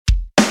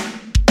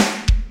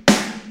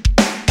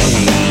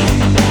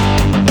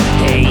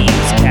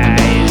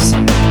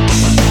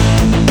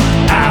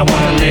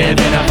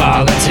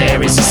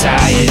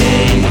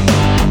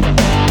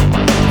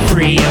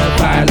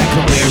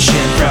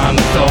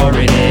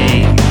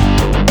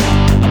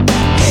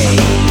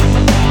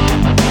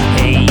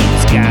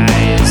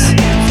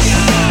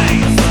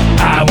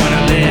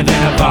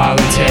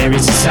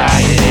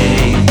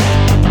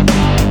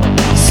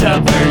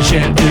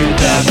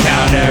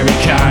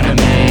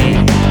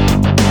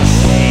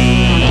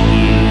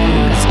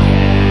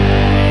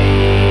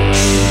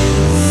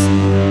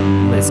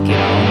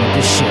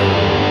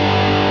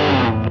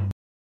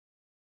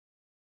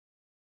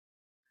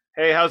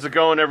Hey, how's it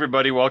going,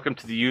 everybody? Welcome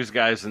to the Use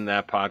Guys in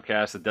That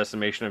podcast, the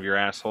decimation of your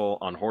asshole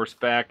on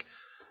horseback,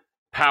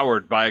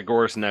 powered by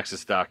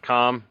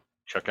AgorisNexus.com.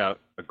 Check out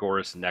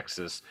Agoris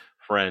Nexus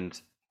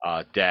friends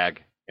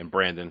Dag and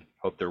Brandon.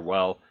 Hope they're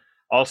well.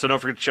 Also, don't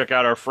forget to check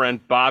out our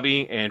friend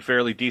Bobby and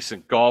Fairly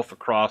Decent Golf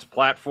across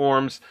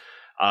platforms.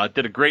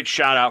 Did a great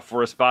shout out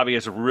for us. Bobby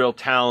has a real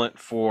talent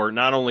for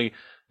not only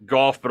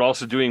golf, but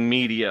also doing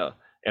media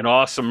and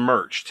awesome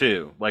merch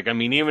too. Like, I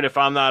mean, even if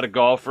I'm not a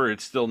golfer,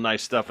 it's still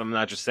nice stuff. I'm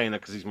not just saying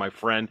that because he's my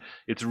friend.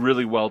 It's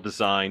really well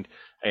designed,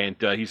 and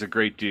he's a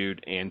great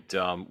dude. And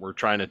we're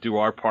trying to do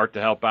our part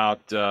to help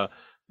out the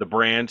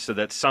brand so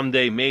that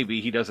someday maybe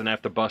he doesn't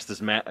have to bust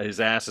his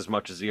ass as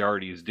much as he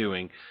already is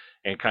doing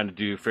and kind of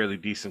do Fairly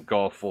Decent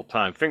Golf full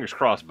time. Fingers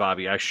crossed,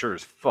 Bobby. I sure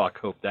as fuck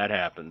hope that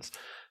happens.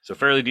 So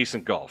Fairly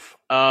Decent Golf.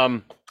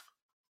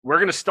 We're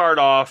going to start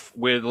off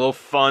with a little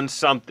fun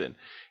something.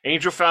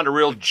 Angel found a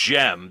real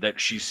gem that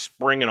she's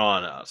springing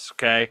on us,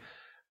 okay?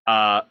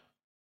 I'm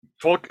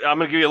going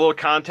to give you a little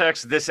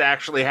context. This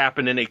actually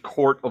happened in a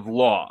court of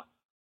law.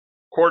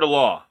 Court of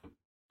law,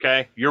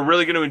 okay? You're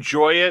really going to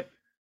enjoy it.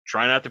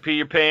 Try not to pee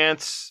your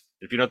pants.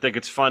 If you don't think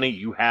it's funny,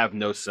 you have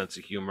no sense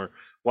of humor.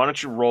 Why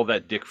don't you roll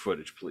that dick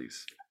footage,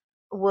 please?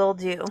 Will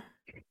do.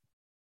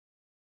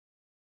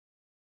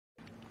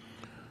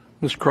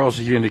 Ms. Krause,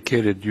 you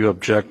indicated you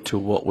object to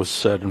what was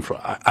said in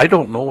front. I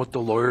don't know what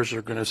the lawyers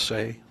are going to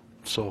say,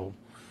 so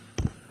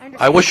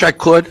I wish I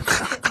could.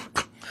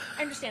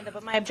 I understand that,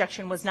 but my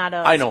objection was not a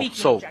I know, speaking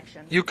so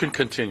objection. you can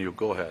continue.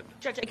 Go ahead.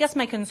 Judge, I guess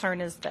my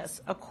concern is this.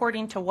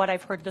 According to what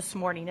I've heard this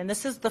morning, and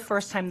this is the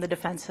first time the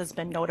defense has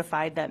been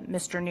notified that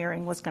Mr.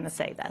 Nearing was going to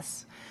say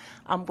this,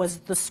 was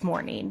this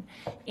morning.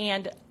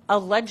 And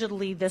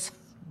allegedly this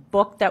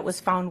book that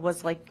was found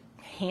was like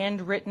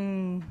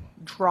handwritten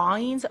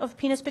drawings of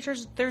penis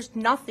pictures. There's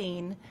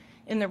nothing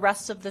in the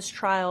rest of this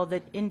trial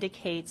that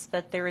indicates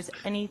that there is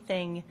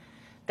anything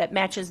that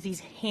matches these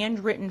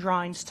handwritten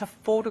drawings to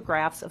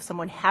photographs of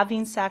someone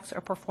having sex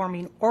or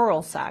performing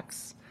oral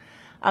sex.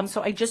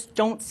 So I just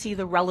don't see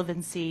the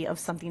relevancy of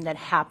something that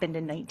happened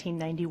in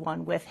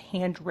 1991 with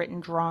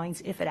handwritten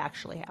drawings if it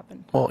actually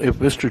happened. Well, if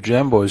Mr.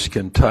 Jamboys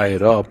can tie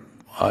it up,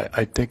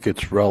 I think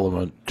it's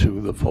relevant to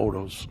the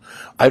photos.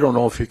 I don't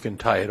know if he can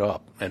tie it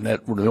up, and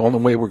that the only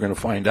way we're going to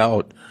find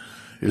out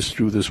is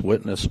through this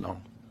witness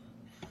now.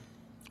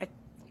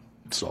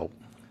 So.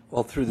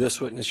 Well, through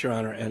this witness, Your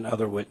Honor, and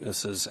other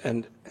witnesses,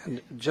 and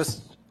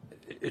just,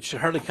 it should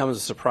hardly come as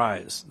a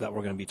surprise that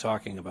we're going to be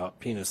talking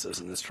about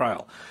penises in this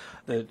trial.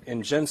 That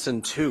in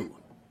Jensen 2,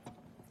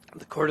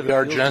 the Court of We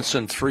are Appeals,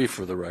 Jensen 3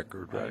 for the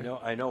record, right?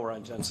 I know we're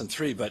on Jensen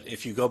 3, but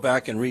if you go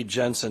back and read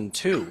Jensen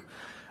 2,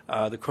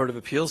 the Court of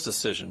Appeals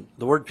decision,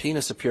 the word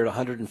penis appeared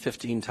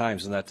 115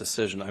 times in that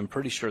decision. I'm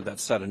pretty sure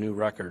that set a new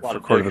record for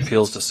Court of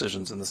Appeals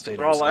decisions in the state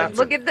of Wisconsin.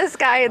 Look at this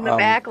guy in the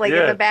back,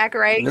 in the back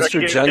right.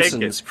 Mr.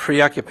 Jensen's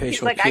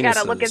preoccupation with penises. I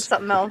gotta look at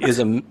something else.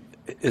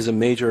 Is a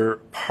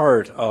major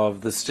part of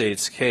the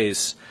state's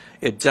case.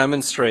 It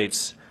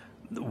demonstrates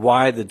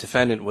why the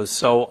defendant was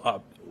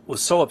so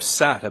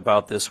upset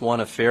about this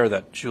one affair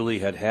that Julie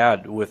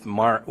had with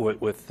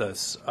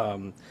this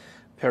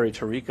Perry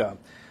Tarika,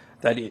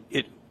 that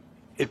it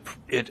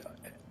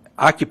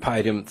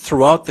occupied him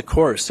throughout the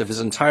course of his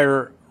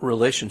entire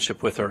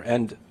relationship with her.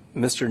 And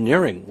Mr.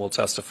 Nearing will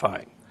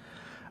testify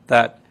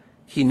that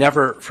he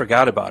never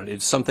forgot about it.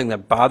 It's something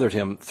that bothered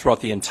him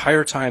throughout the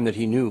entire time that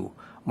he knew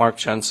Mark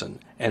Jensen,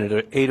 and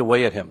it ate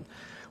away at him.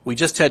 We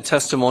just had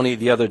testimony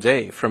the other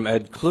day from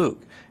Ed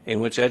Klug, in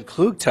which Ed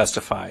Klug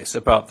testifies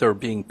about there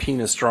being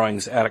penis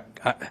drawings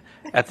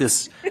at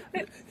this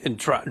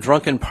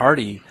drunken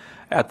party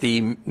at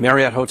the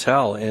Marriott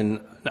Hotel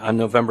on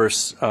November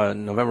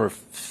 5th,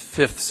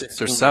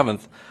 6th, or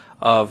 7th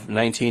of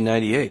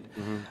 1998.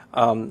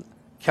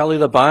 Kelly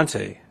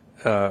Labonte,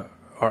 or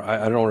I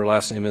don't know what her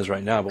last name is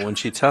right now, but when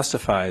she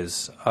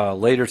testifies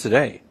later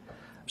today,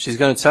 she's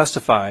going to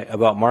testify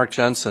about Mark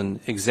Jensen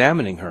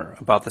examining her,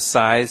 about the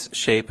size,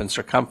 shape, and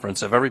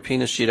circumference of every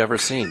penis she'd ever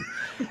seen.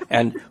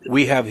 And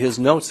we have his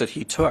notes that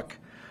he took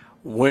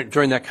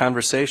during that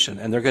conversation,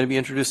 and they're going to be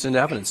introduced into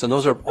evidence. And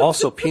those are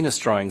also penis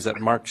drawings that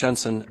Mark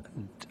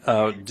Jensen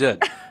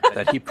did,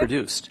 that he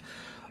produced.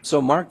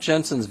 So Mark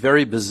Jensen's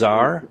very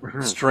bizarre,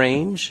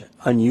 strange,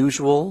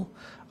 unusual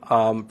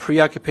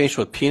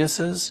preoccupation with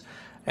penises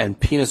and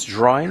penis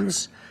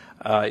drawings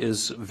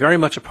is very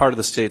much a part of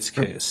the state's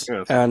case.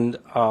 Yes. And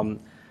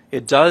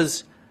it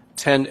does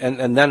tend,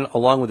 and then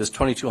along with his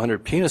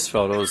 2,200 penis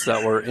photos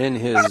that were in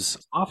his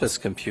office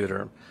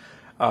computer,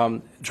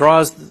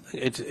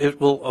 it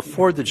will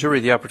afford the jury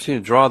the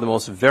opportunity to draw the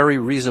most very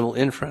reasonable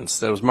inference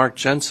that it was Mark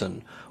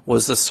Jensen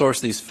was the source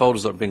of these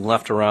photos that are being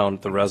left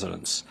around the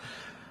residence.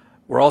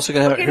 We're also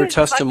going to hear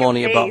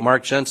testimony about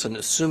Mark Jensen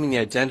assuming the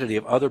identity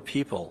of other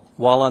people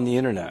while on the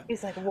internet.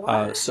 He's like,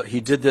 what? So he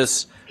did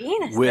this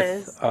Penises.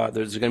 with,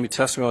 there's going to be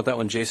testimony about that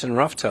when Jason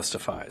Ruff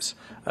testifies.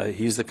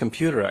 He's the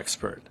computer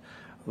expert,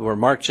 where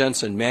Mark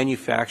Jensen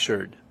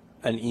manufactured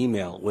an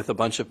email with a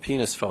bunch of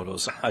penis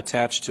photos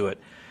attached to it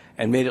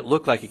and made it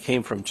look like it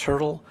came from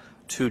Turtle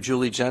to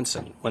Julie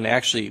Jensen, when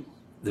actually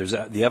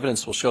the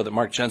evidence will show that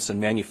Mark Jensen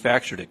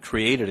manufactured it,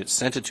 created it,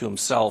 sent it to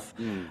himself,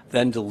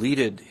 then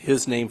deleted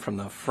his name from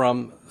the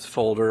from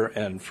folder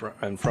and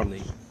from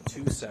the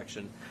to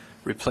section,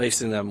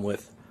 replacing them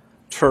with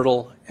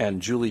Turtle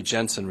and Julie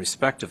Jensen,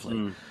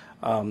 respectively.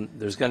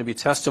 There's going to be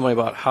testimony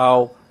about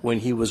how, when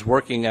he was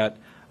working at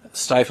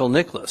Stifel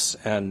Nicholas,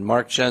 and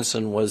Mark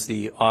Jensen was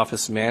the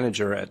office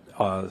manager at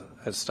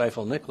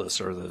Stifel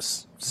Nicholas, or the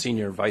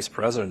senior vice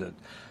president at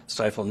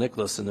Stifel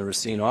Nicholas in the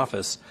Racine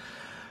office,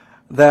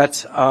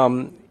 that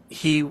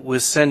he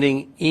was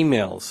sending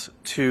emails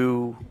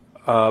to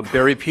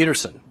Barry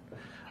Peterson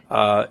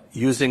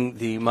using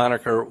the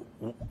moniker,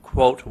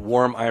 quote,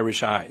 warm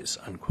Irish eyes,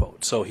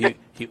 unquote. So he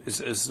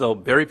as though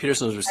Barry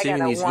Peterson was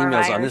receiving these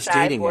emails on this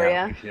dating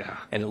app,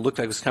 and it looked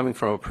like it was coming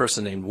from a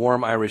person named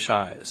Warm Irish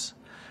Eyes.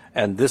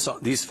 And these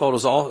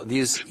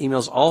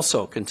emails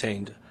also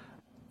contained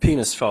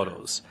penis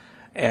photos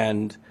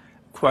and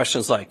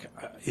questions like,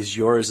 is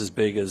yours as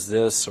big as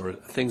this, or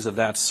things of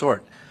that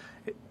sort.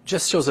 It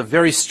just shows a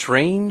very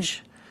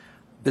strange,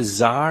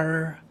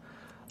 bizarre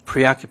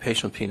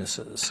preoccupation with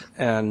penises.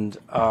 And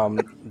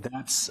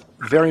that's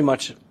very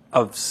much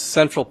a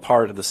central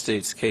part of the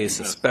state's case,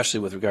 especially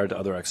with regard to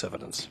other X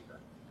evidence.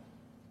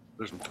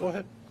 Go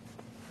ahead.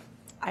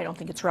 I don't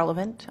think it's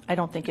relevant. I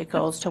don't think it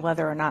goes to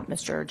whether or not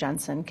Mr.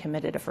 Jensen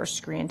committed a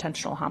first-degree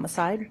intentional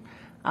homicide.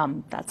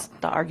 That's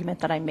the argument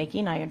that I'm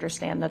making. I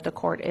understand that the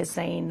court is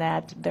saying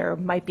that there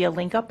might be a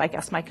link up. I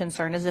guess my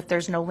concern is if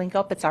there's no link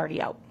up, it's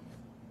already out.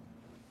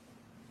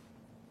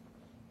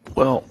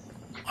 Well,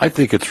 I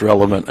think it's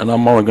relevant, and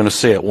I'm only going to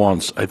say it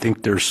once. I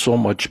think there's so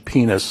much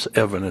penis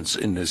evidence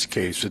in this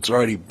case. It's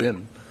already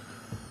been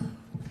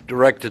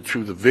directed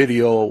through the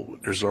video.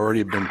 There's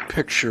already been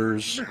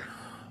pictures.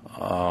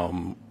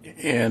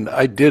 And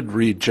I did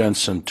read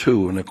Jensen,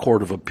 too, and the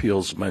Court of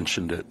Appeals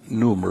mentioned it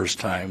numerous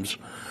times,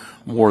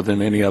 more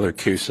than any other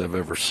case I've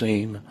ever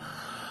seen.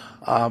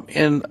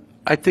 And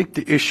I think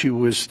the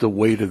issue is the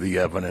weight of the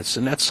evidence,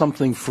 and that's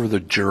something for the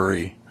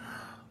jury.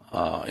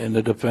 And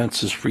the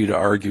defense is free to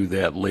argue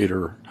that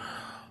later.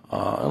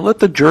 And let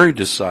the jury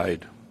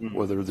decide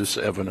whether this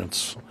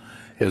evidence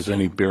has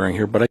any bearing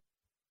here. But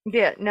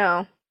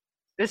no,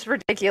 it's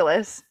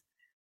ridiculous.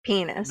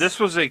 Penis. This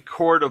was a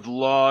court of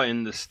law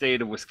in the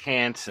state of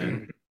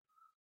Wisconsin.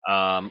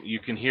 You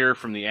can hear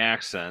from the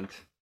accent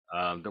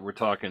that we're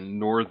talking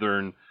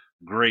northern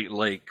Great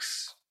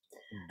Lakes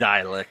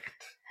dialect.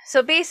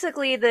 So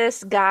basically,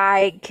 this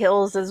guy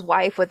kills his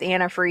wife with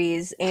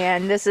antifreeze,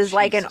 and this is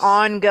like an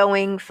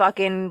ongoing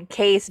fucking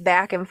case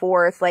back and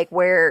forth, like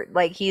where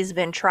like he's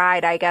been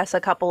tried, I guess, a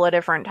couple of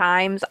different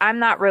times. I'm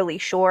not really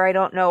sure. I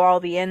don't know all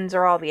the ins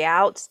or all the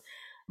outs,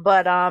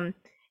 but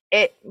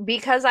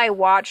because I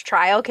watched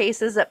trial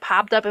cases, it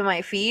popped up in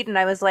my feed, and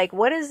I was like,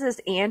 what is this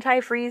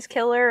antifreeze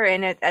killer?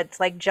 And it's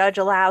like judge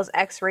allows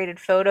X-rated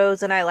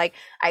photos, and I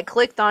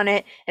clicked on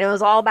it, and it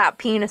was all about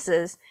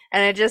penises,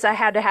 and I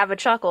had to have a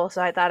chuckle,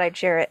 so I thought I'd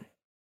share it.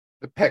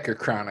 The Pecker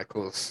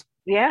Chronicles.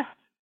 Yeah.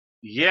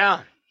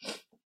 Yeah.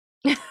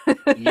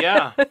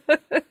 Yeah.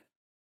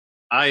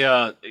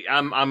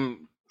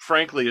 I'm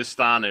frankly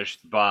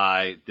astonished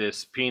by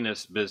this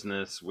penis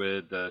business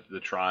with the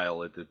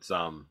trial. It's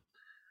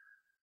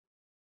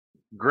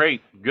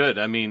great, good.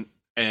 I mean,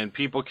 and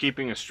people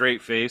keeping a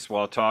straight face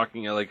while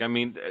talking. Like, I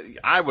mean,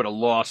 I would have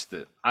lost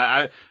it.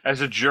 I as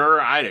a juror,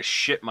 I'd have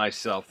shit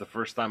myself the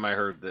first time I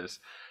heard this,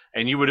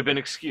 and you would have been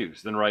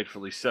excused, and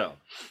rightfully so.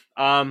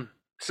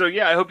 So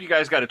yeah, I hope you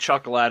guys got a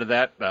chuckle out of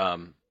that.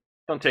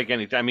 Don't take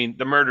anything. I mean,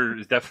 the murder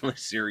is definitely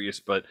serious,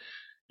 but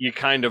you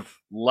kind of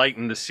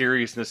lighten the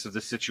seriousness of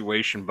the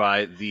situation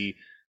by the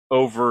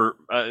over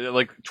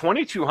like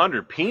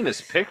 2,200 penis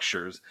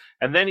pictures,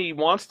 and then he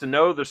wants to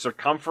know the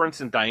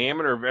circumference and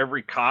diameter of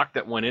every cock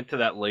that went into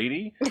that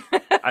lady.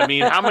 I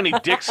mean, how many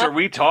dicks are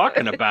we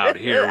talking about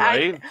here,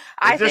 right?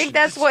 I think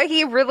that's what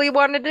he really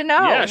wanted to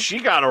know. Yeah, she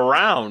got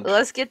around.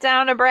 Let's get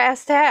down to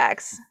brass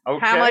tacks.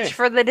 Okay. How much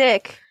for the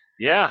dick?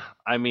 Yeah,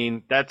 I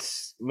mean,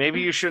 that's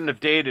maybe you shouldn't have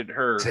dated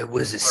her. So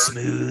was it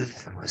smooth?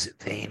 Was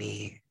it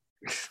veiny?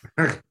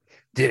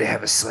 Did it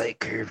have a slight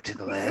curve to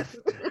the left?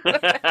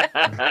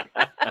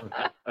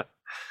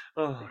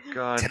 Oh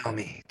God!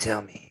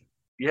 Tell me.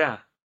 Yeah,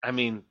 I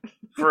mean,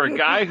 for a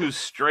guy who's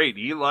straight,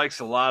 he likes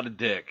a lot of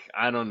dick.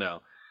 I don't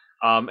know,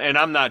 and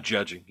I'm not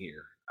judging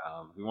here.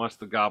 He wants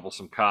to gobble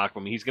some cock. I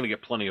mean, he's going to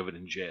get plenty of it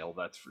in jail.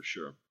 That's for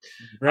sure.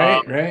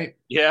 Right.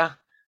 Yeah,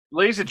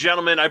 ladies and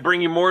gentlemen, I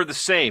bring you more of the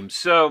same.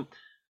 So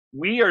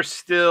we are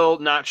still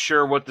not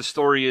sure what the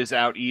story is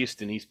out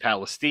east in East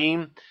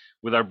Palestine,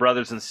 with our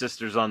brothers and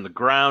sisters on the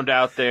ground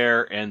out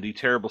there, and the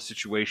terrible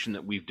situation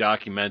that we've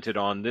documented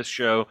on this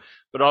show,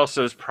 but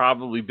also has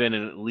probably been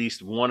in at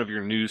least one of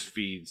your news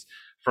feeds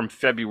from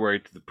February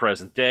to the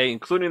present day,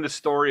 including the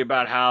story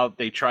about how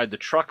they tried to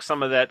truck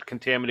some of that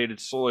contaminated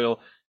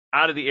soil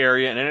out of the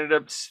area and ended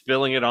up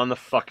spilling it on the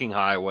fucking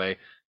highway,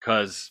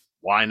 because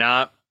why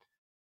not?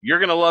 You're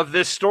going to love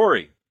this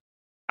story.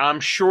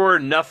 I'm sure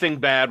nothing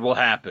bad will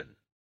happen.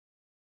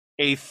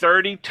 A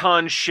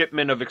 30-ton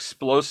shipment of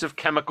explosive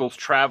chemicals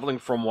traveling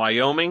from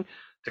Wyoming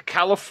to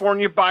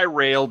California by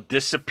rail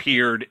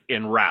disappeared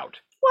en route.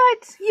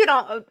 What? You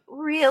don't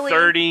really?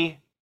 30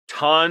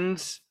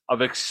 tons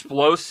of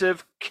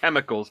explosive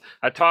chemicals.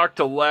 I talked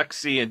to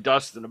Lexi and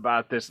Dustin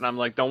about this, and I'm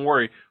like, don't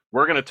worry,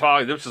 we're going to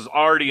talk. This is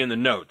already in the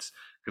notes.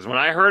 Because when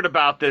I heard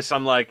about this,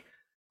 I'm like,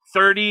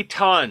 30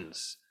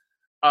 tons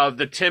of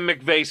the Tim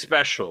McVeigh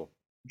special.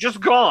 Just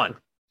gone.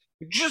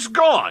 Just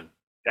gone.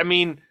 I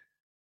mean,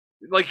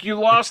 like you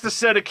lost a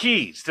set of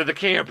keys to the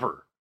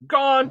camper.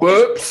 Gone.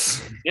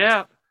 Whoops.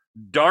 Yeah.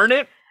 Darn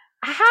it.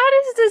 How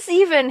does this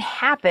even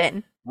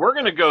happen? We're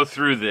going to go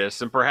through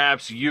this, and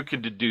perhaps you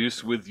can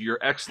deduce with your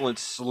excellent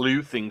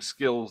sleuthing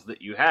skills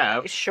that you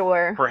have.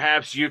 Sure.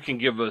 Perhaps you can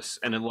give us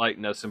and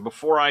enlighten us. And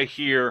before I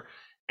hear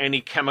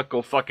any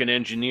chemical fucking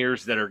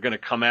engineers that are going to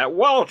come out,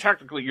 well,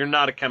 technically, you're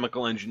not a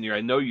chemical engineer.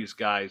 I know you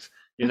guys.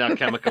 You're not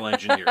chemical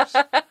engineers.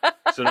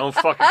 So don't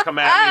fucking come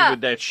at me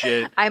with that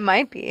shit. I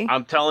might be.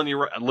 I'm telling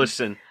you,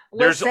 listen.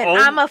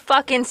 I'm a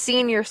fucking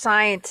senior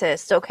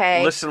scientist,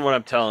 okay? Listen what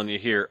I'm telling you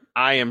here.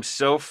 I am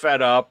so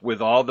fed up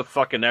with all the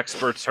fucking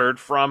experts heard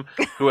from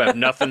who have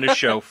nothing to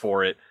show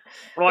for it.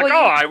 We're like,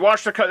 I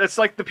watched it's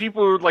like the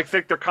people who like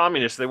think they're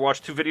communists. They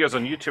watch 2 videos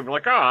on YouTube and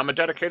like, I'm a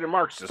dedicated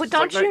Marxist. But it's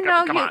don't like, you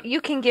know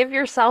you can give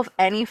yourself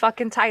any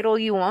fucking title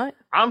you want?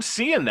 I'm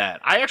seeing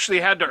that. I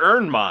actually had to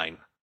earn mine.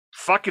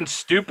 Fucking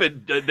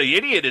stupid. The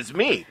idiot is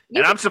me.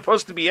 And I'm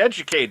supposed to be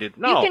educated.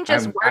 No. You can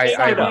just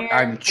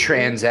I'm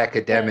trans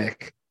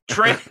academic.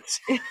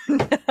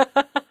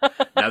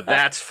 Now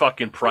that's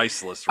fucking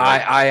priceless,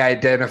 right? I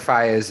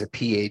identify as a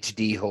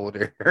PhD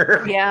holder.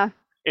 Yeah.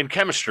 In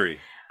chemistry.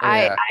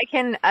 I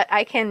can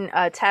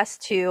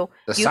attest to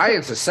the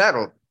science is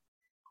settled.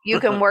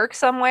 You can work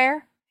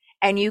somewhere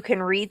and you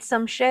can read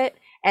some shit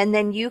and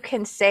then you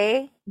can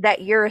say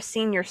that you're a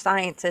senior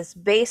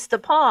scientist based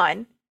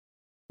upon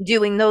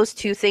doing those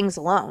 2 things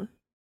alone.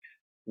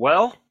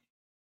 Well,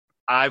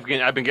 I've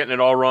been getting it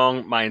all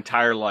wrong my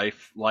entire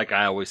life, like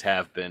I always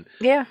have been.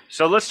 Yeah.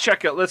 So let's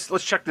check it. Let's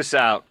check this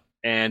out,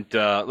 and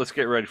let's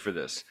get ready for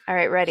this. All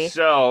right, ready.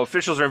 So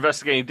officials are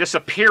investigating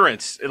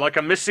disappearance, like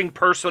a missing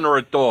person or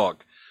a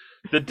dog.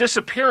 The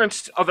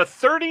disappearance of a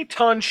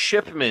 30-ton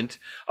shipment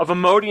of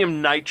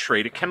ammonium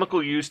nitrate, a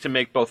chemical used to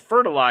make both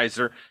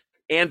fertilizer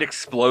and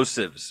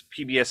explosives.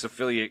 PBS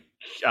affiliate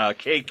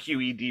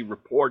KQED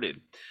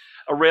reported.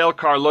 A rail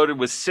car loaded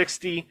with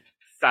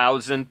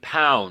 60,000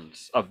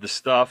 pounds of the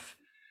stuff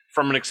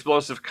from an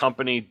explosive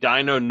company,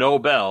 Dyno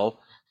Nobel,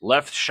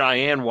 left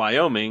Cheyenne,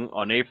 Wyoming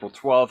on April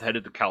 12th,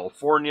 headed to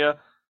California,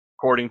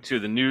 according to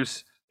the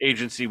news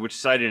agency, which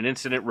cited an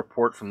incident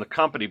report from the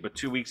company. But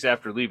 2 weeks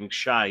after leaving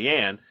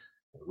Cheyenne,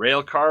 the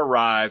rail car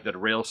arrived at a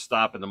rail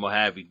stop in the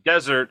Mojave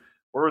Desert,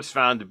 where it was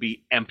found to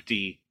be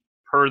empty,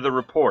 per the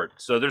report.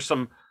 So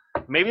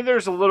maybe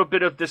there's a little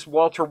bit of this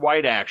Walter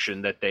White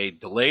action that they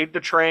delayed the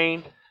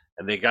train,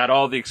 and they got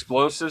all the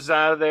explosives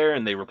out of there,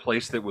 and they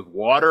replaced it with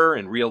water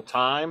in real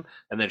time,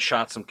 and then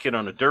shot some kid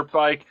on a dirt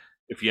bike.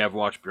 If you have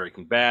watched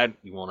Breaking Bad,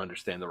 you won't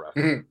understand the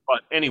reference.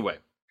 But anyway,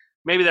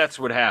 maybe that's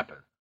what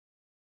happened.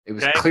 It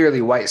was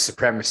clearly white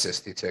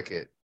supremacists who took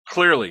it.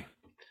 Clearly.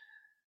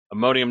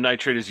 Ammonium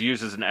nitrate is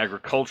used as an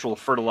agricultural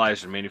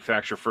fertilizer to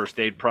manufacture first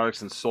aid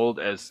products and sold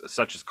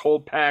such as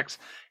cold packs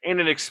and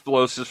in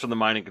explosives for the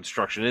mining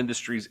construction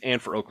industries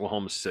and for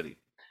Oklahoma City.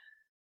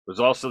 It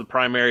was also the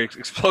primary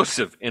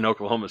explosive in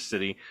Oklahoma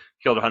City,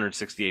 killed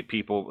 168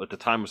 people. At the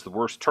time, it was the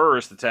worst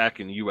terrorist attack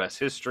in U.S.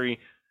 history.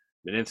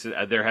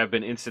 There have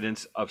been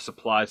incidents of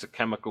supplies of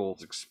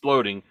chemicals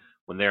exploding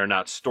when they are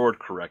not stored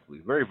correctly.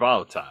 Very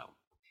volatile.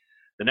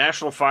 The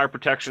National Fire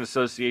Protection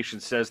Association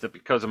says that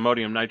because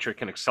ammonium nitrate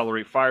can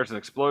accelerate fires and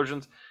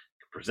explosions, it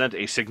can present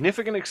a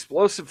significant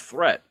explosive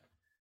threat,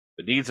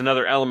 but needs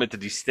another element to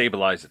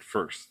destabilize it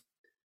first.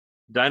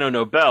 Dyno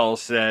Nobel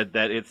said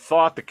that it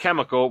thought the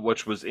chemical,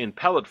 which was in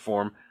pellet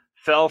form,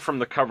 fell from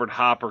the covered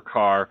hopper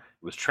car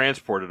it was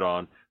transported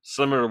on,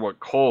 similar to what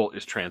coal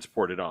is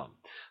transported on.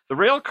 The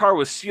rail car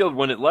was sealed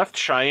when it left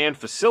Cheyenne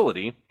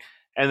facility,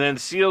 and then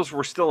seals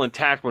were still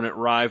intact when it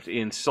arrived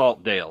in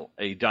Saltdale,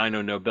 a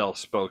Dyno Nobel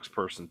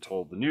spokesperson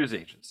told the news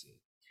agency.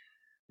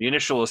 The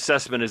initial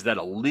assessment is that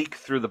a leak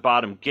through the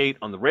bottom gate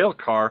on the rail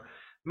car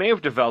may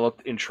have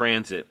developed in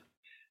transit.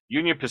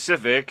 Union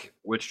Pacific,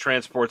 which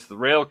transports the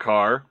rail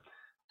car,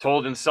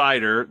 told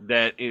Insider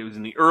that it was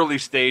in the early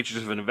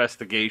stages of an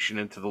investigation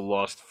into the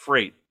lost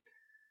freight.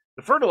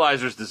 The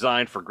fertilizer is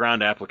designed for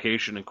ground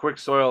application and quick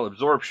soil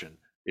absorption,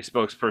 a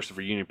spokesperson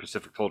for Union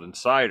Pacific told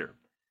Insider.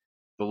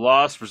 The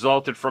loss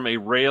resulted from a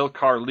rail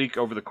car leak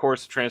over the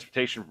course of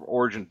transportation from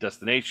origin to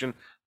destination.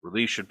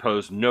 Release should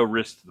pose no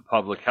risk to the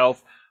public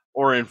health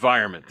or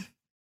environment.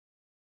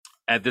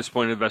 At this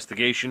point of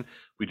investigation,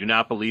 we do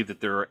not believe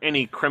that there are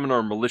any criminal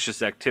or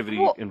malicious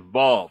activity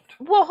involved.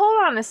 Well,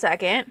 hold on a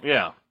second.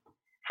 Yeah.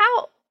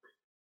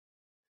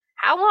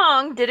 How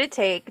long did it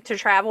take to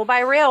travel by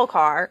rail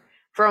car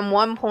from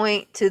one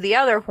point to the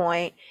other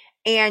point?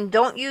 And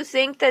don't you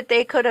think that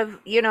they could have,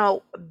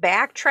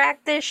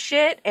 backtracked this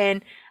shit?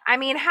 And I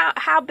mean,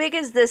 how big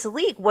is this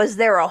leak? Was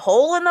there a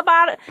hole in the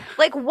bottom?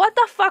 Like, what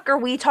the fuck are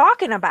we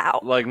talking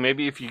about? Like,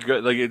 maybe if you go,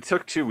 like, it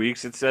took 2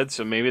 weeks, it said,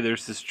 so maybe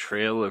there's this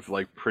trail of,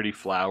 like, pretty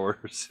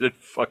flowers and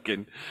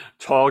fucking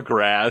tall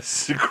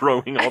grass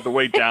growing all the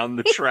way down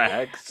the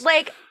tracks.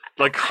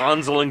 Like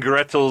Hansel and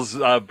Gretel's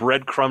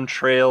breadcrumb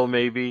trail,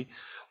 maybe.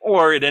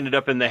 Or it ended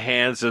up in the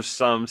hands of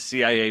some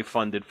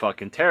CIA-funded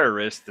fucking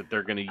terrorist that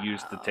they're going to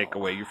use to take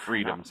away your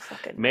freedoms.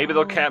 Maybe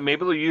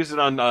they'll use it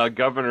on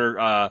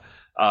Governor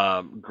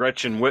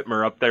Gretchen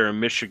Whitmer up there in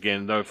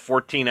Michigan. The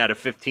 14 out of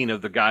 15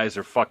 of the guys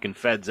are fucking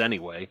feds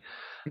anyway.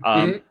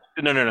 No.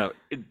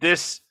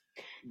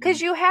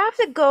 Because you have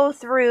to go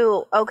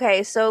through.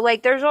 Okay, so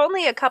like, there's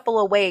only a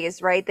couple of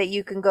ways, right, that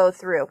you can go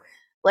through,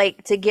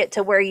 like, to get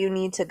to where you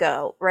need to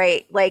go,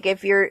 right? Like,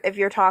 if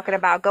you're talking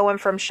about going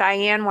from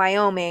Cheyenne,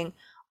 Wyoming,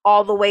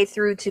 all the way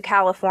through to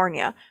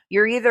California,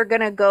 you're either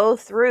gonna go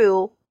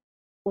through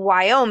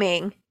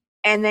Wyoming,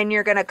 and then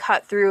you're going to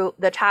cut through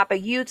the top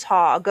of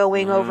Utah,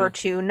 going over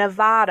to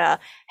Nevada,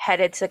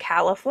 headed to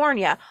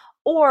California.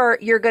 Or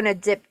you're going to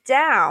dip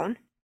down,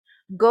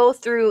 go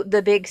through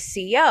the big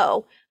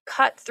CO,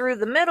 cut through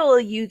the middle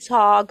of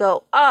Utah,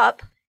 go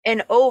up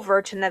and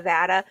over to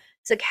Nevada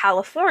to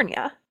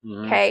California.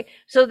 Okay.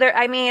 So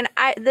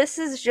this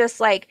is just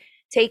like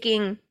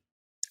taking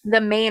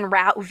the main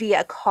route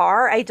via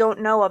car. I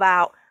don't know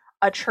about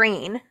a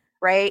train,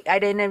 right? I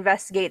didn't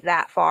investigate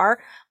that far.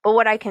 But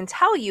what I can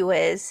tell you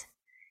is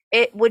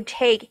it would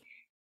take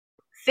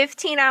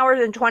 15 hours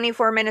and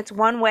 24 minutes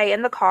one way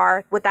in the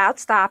car without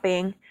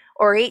stopping,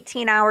 or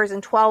 18 hours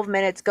and 12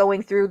 minutes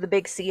going through the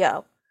big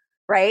CO,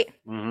 right?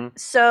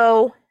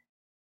 So,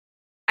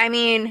 I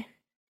mean,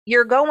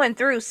 you're going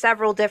through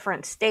several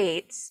different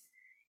states,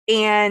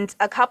 and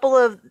a couple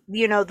of,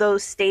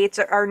 those states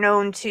are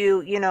known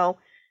to,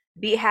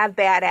 have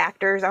bad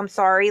actors. I'm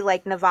sorry,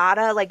 like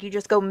Nevada, like, you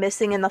just go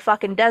missing in the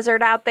fucking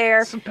desert out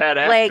there. Some bad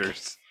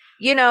actors.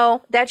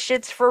 That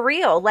shit's for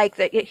real. Like,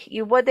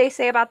 what they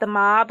say about the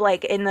mob,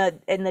 like in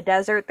the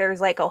desert,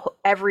 there's like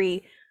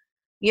every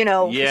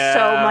so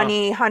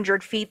many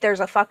 100 feet,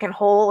 there's a fucking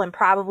hole and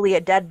probably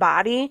a dead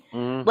body.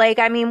 Like,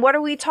 I mean, what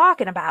are we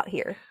talking about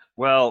here?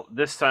 Well,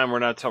 this time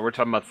we're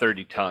talking about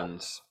 30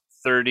 tons.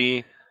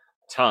 30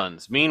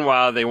 tons.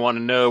 Meanwhile, they want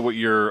to know what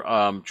your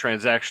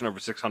transaction over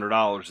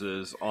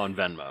 $600 is on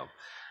Venmo.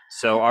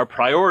 So our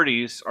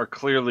priorities are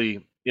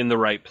clearly in the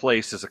right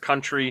place as a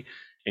country,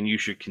 and you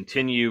should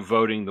continue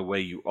voting the way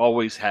you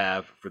always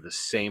have for the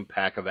same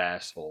pack of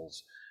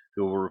assholes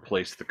who will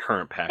replace the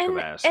current pack of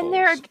assholes. And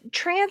they're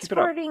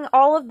transporting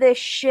all of this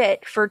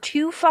shit for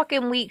 2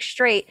 fucking weeks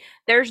straight.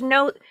 There's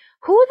no...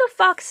 Who the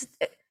fuck's...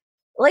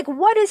 Like,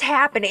 what is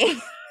happening?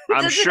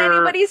 Doesn't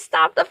anybody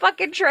stop the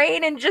fucking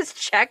train and just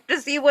check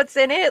to see what's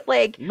in it?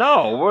 Like,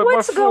 no,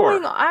 what's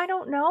going on? I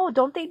don't know.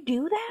 Don't they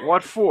do that?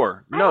 What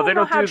for? No, they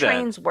don't do that.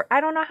 Trains work.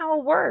 I don't know how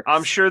it works.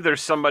 I'm sure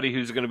there's somebody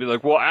who's going to be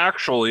like, well,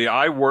 actually,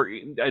 I worked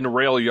in a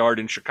rail yard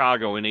in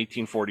Chicago in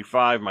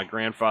 1845. My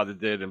grandfather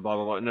did, and blah,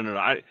 blah, blah.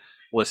 No.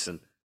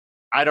 Listen,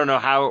 I don't know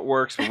how it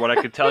works, but what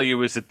I could tell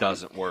you is it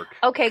doesn't work.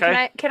 Okay,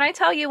 can I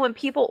tell you, when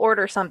people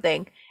order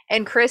something,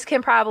 and Chris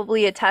can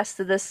probably attest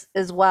to this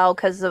as well,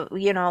 because of,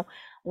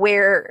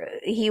 where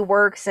he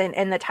works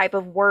and the type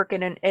of work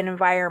and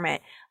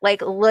environment,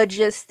 like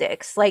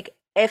logistics. Like,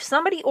 if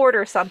somebody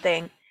orders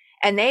something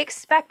and they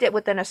expect it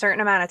within a certain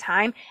amount of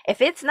time,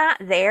 if it's not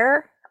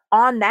there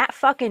on that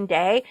fucking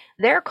day,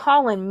 they're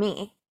calling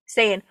me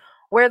saying,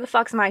 where the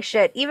fuck's my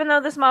shit? Even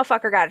though this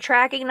motherfucker got a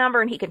tracking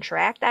number and he can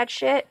track that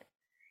shit,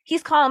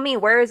 he's calling me,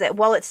 where is it?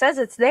 Well, it says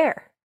it's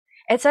there.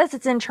 It says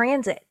it's in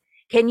transit.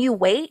 Can you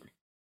wait?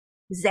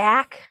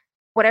 Zach,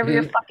 whatever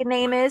your fucking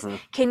name is,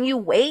 can you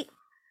wait?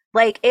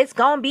 Like, it's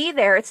gonna be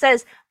there. It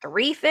says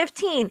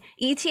 3:15,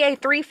 ETA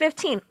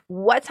 3:15.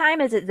 What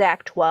time is it,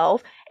 Zach?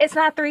 12. It's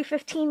not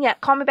 3:15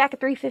 yet. Call me back at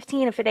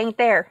 3:15 if it ain't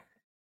there.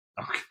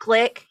 Okay.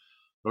 Click.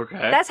 Okay.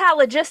 That's how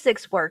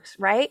logistics works,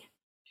 right?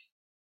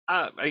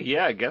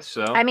 Yeah, I guess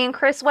so. I mean,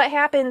 Chris, what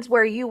happens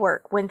where you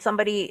work when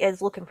somebody is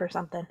looking for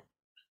something?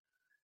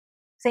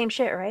 Same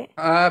shit,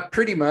 right?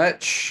 Pretty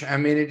much. I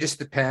mean, it just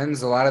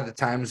depends. A lot of the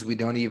times we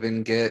don't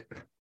even get,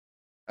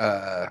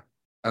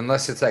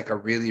 unless it's like a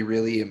really,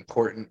 really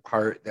important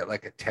part that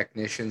like a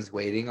technician's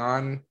waiting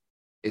on.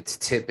 It's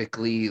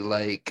typically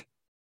like,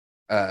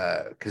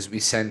 because we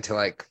send to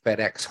like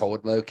FedEx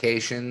hold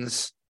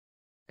locations,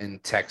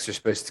 and techs are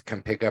supposed to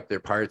come pick up their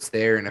parts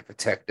there. And if a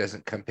tech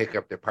doesn't come pick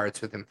up their parts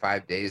within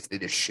 5 days, they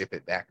just ship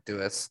it back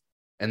to us,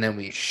 and then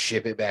we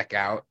ship it back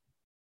out.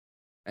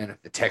 And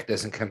if the tech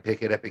doesn't come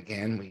pick it up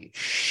again, we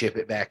ship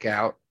it back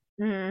out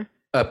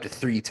up to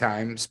 3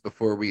 times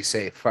before we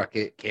say, fuck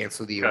it,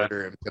 cancel the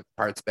order and put the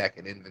parts back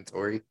in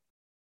inventory.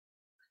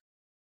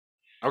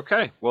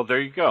 Okay, well,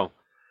 there you go.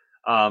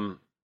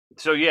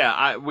 So,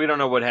 yeah, we don't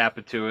know what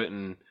happened to it.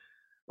 And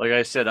like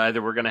I said,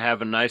 either we're going to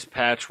have a nice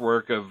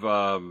patchwork of,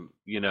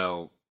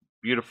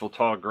 beautiful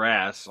tall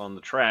grass on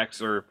the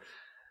tracks, or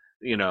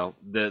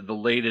the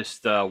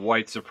latest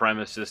white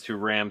supremacist who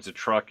rams a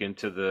truck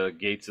into the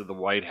gates of the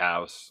White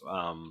House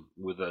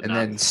with a and Nazi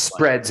then flag.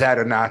 spreads out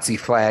a Nazi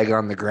flag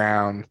on the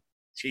ground.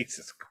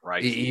 Jesus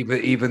Christ!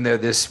 Even though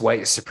this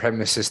white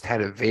supremacist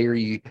had a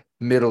very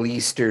Middle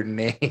Eastern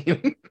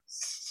name.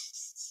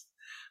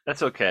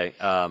 That's okay.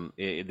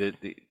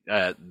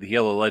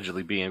 He'll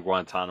allegedly be in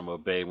Guantanamo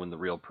Bay when the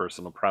real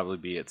person will probably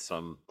be at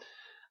some,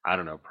 I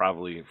don't know,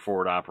 probably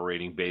forward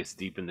operating base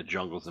deep in the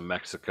jungles of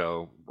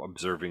Mexico,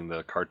 observing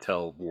the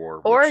cartel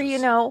war. Or,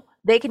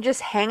 they can just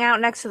hang out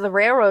next to the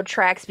railroad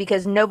tracks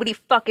because nobody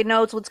fucking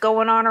knows what's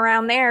going on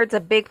around there. It's a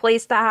big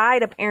place to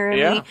hide, apparently.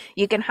 Yeah.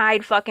 You can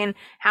hide fucking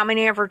how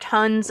many ever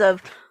tons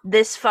of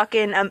this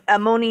fucking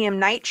ammonium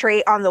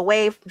nitrate on the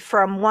way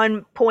from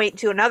one point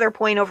to another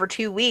point over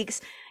 2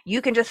 weeks.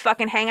 You can just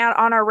fucking hang out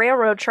on our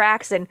railroad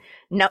tracks and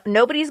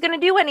nobody's going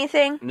to do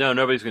anything. No,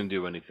 nobody's going to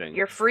do anything.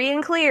 You're free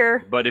and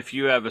clear. But if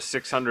you have a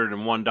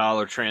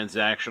 $601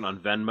 transaction on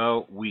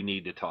Venmo, we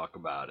need to talk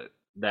about it.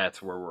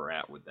 That's where we're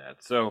at with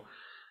that. So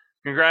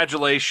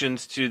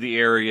congratulations to the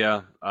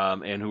area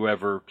and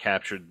whoever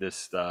captured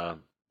this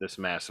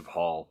massive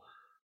haul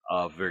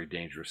of very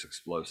dangerous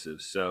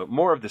explosives. So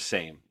more of the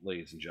same,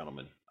 ladies and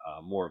gentlemen.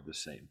 More of the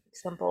same.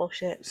 Some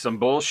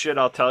bullshit.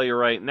 I'll tell you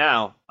right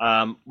now.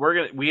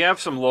 We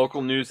have some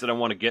local news that I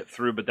want to get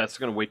through, but that's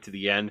going to wait to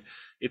the end.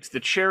 It's the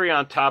cherry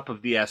on top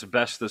of the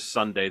asbestos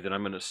sundae that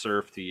I'm going to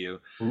serve to you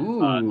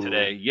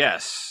today.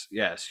 Yes.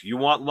 You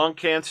want lung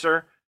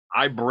cancer?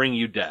 I bring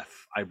you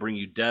death. I bring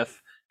you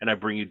death, and I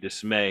bring you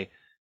dismay.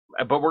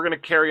 But we're going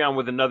to carry on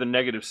with another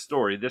negative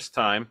story. This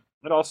time,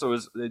 it also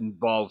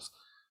involves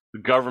the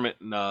government,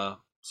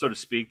 so to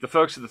speak. The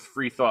folks of the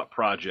Free Thought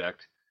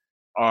Project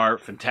are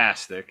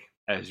fantastic,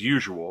 as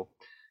usual.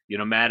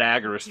 Matt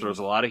Agaris throws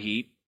a lot of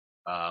heat.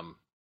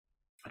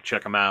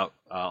 Check him out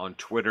on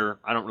Twitter.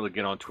 I don't really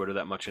get on Twitter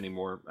that much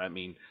anymore. I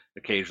mean,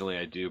 occasionally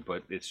I do,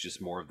 but it's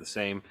just more of the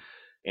same.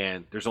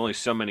 And there's only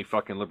so many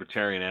fucking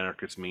libertarian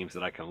anarchist memes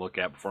that I can look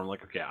at before I'm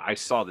like, okay, I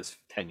saw this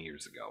 10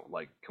 years ago.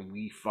 Like, can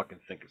we fucking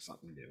think of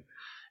something new?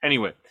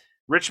 Anyway,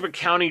 Richmond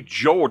County,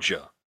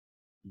 Georgia,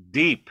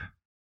 deep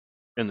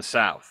in the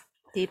South.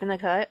 Deep in the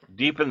cut.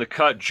 Deep in the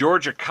cut.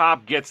 Georgia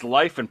cop gets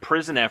life in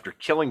prison after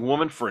killing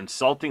woman for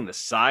insulting the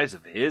size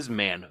of his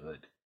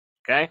manhood.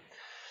 Okay?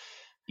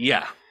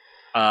 Yeah.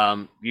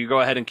 You go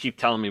ahead and keep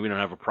telling me we don't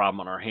have a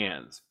problem on our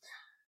hands.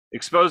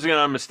 Exposing an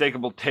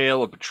unmistakable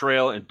tale of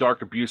betrayal and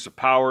dark abuse of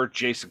power,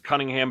 Jason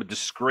Cunningham, a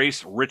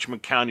disgraced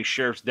Richmond County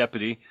Sheriff's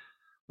deputy,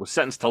 was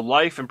sentenced to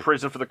life in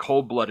prison for the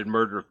cold-blooded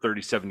murder of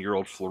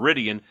 37-year-old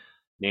Floridian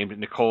named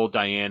Nicole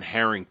Diane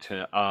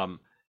Harrington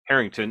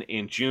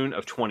in June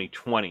of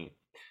 2020.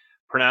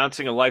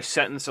 Pronouncing a life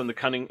sentence on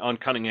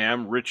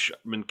Cunningham,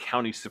 Richmond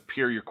County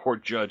Superior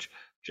Court Judge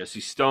Jesse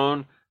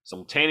Stone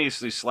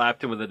simultaneously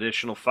slapped him with an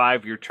additional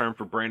 5-year term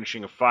for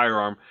brandishing a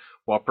firearm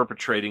while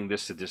perpetrating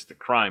this sadistic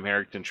crime.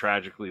 Harrington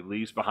tragically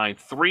leaves behind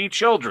 3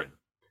 children.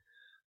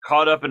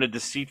 Caught up in a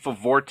deceitful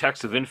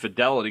vortex of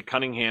infidelity,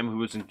 Cunningham, who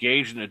was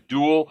engaged in a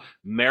dual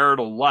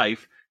marital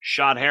life,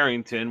 shot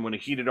Harrington when a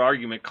heated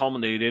argument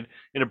culminated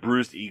in a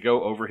bruised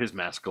ego over his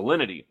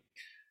masculinity.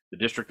 The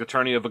district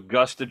attorney of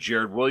Augusta,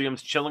 Jared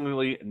Williams,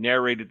 chillingly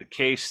narrated the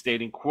case,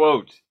 stating,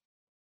 quote,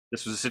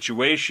 "This was a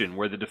situation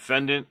where the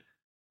defendant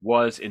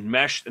was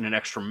enmeshed in an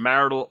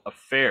extramarital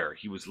affair.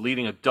 He was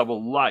leading a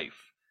double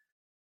life.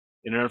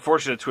 In an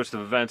unfortunate twist of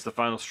events, the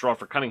final straw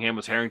for Cunningham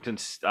was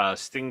Harrington's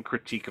sting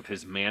critique of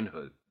his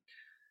manhood.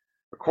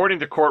 According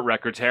to court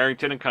records,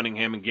 Harrington and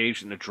Cunningham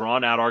engaged in a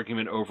drawn-out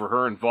argument over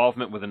her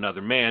involvement with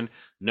another man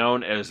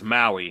known as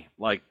Maui,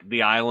 like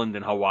the island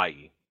in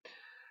Hawaii.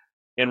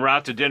 En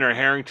route to dinner,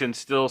 Harrington,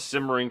 still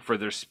simmering for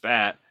their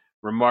spat,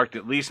 remarked,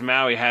 "At least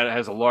Maui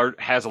has a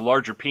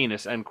larger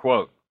penis," end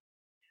quote.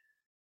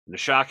 In a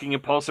shocking,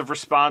 impulsive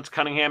response,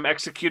 Cunningham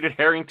executed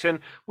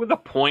Harrington with a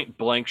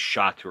point-blank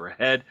shot to her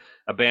head,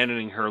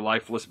 abandoning her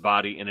lifeless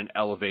body in an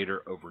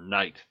elevator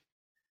overnight.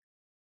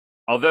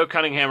 Although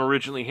Cunningham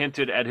originally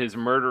hinted at his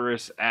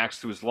murderous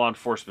acts to his law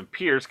enforcement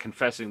peers,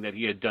 confessing that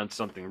he had done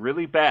something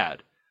really bad,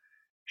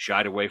 he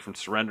shied away from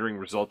surrendering,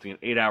 resulting in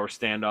an 8-hour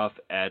standoff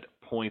at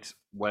Points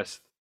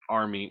West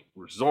Army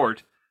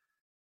Resort.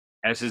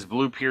 As his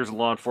blue peers of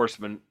law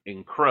enforcement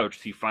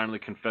encroached, he finally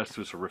confessed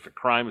to his horrific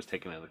crime, was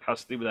taken into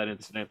custody with that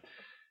incident,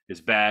 his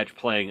badge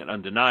playing an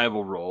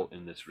undeniable role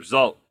in this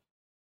result.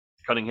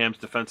 Cunningham's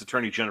defense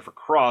attorney, Jennifer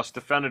Cross,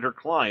 defended her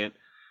client,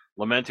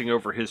 lamenting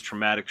over his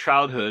traumatic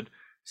childhood,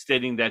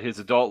 stating that his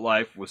adult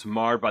life was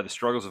marred by the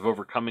struggles of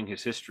overcoming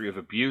his history of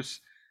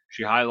abuse.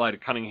 She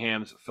highlighted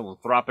Cunningham's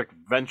philanthropic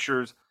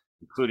ventures,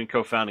 including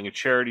co-founding a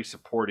charity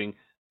supporting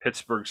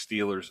Pittsburgh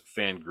Steelers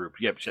fan group.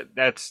 Yep,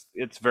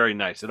 it's very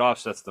nice. It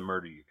offsets the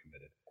murder you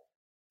committed.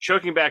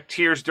 Choking back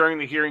tears during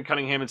the hearing,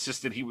 Cunningham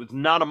insisted he was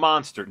not a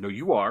monster. No,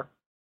 you are.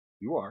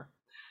 You are.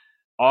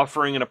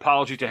 Offering an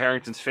apology to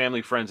Harrington's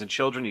family, friends, and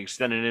children, he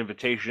extended an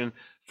invitation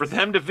for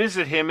them to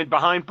visit him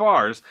behind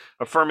bars,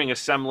 affirming a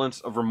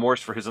semblance of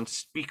remorse for his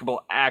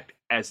unspeakable act,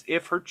 as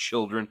if her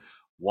children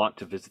want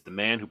to visit the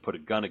man who put a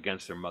gun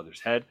against their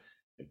mother's head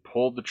and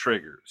pulled the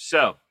trigger.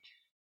 So,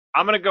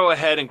 I'm going to go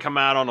ahead and come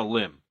out on a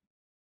limb.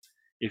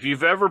 If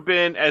you've ever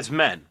been, as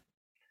men,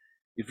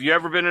 if you've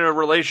ever been in a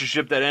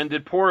relationship that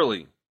ended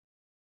poorly,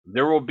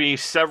 there will be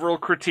several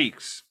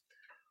critiques.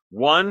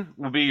 One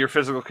will be your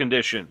physical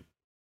condition.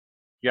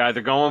 You're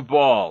either going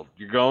bald,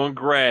 you're going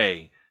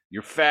gray,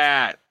 you're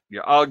fat,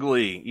 you're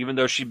ugly, even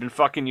though she'd been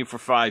fucking you for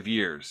 5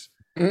 years.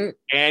 Mhm.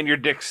 And your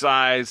dick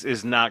size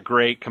is not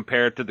great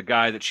compared to the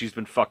guy that she's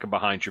been fucking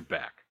behind your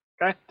back.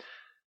 Okay?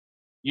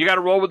 You got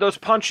to roll with those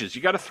punches.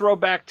 You got to throw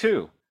back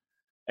too.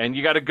 And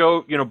you got to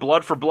go,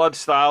 blood for blood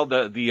style,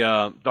 the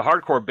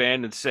hardcore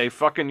band, and say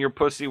fucking your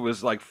pussy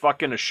was like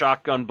fucking a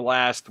shotgun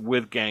blast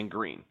with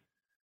gangrene.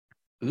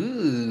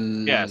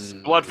 Ooh. Yes,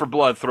 Blood for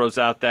Blood throws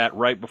out that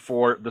right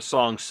before the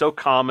song So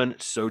Common,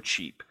 So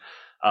Cheap.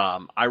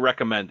 I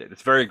recommend it.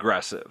 It's very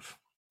aggressive.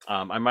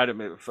 I might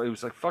admit, it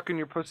was like fucking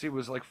your pussy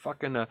was like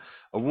fucking a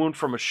wound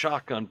from a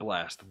shotgun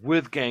blast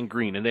with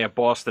gangrene. And they have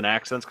Boston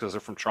accents because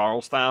they're from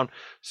Charlestown.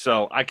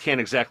 So I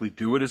can't exactly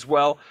do it as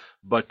well.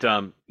 But,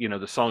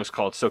 the song is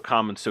called So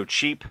Common, So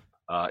Cheap.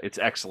 It's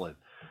excellent.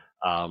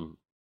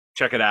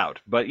 Check it out.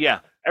 But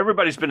yeah,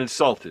 everybody's been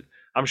insulted.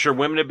 I'm sure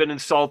women have been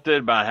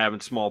insulted about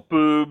having small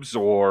boobs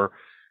or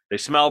they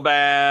smell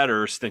bad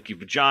or stinky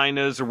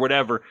vaginas or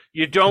whatever.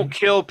 You don't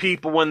kill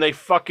people when they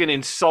fucking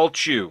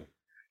insult you.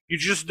 You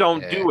just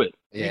don't do it.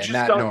 Yeah,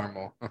 not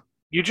normal.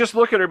 You just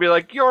look at her and be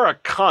like, you're a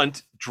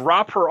cunt,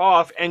 drop her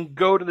off and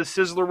go to the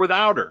Sizzler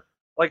without her.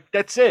 Like,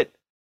 that's it.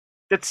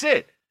 That's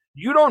it.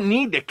 You don't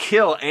need to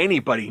kill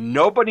anybody.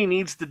 Nobody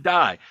needs to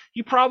die.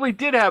 He probably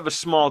did have a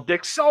small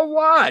dick. So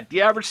what?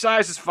 The average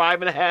size is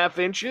 5.5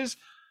 inches.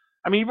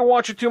 I mean, you've been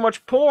watching too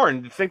much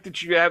porn to think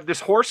that you have this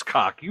horse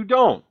cock. You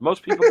don't.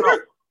 Most people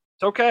don't.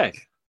 It's okay.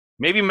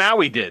 Maybe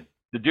Maui did.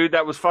 The dude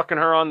that was fucking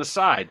her on the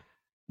side.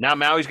 Now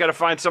Maui's got to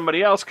find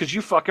somebody else because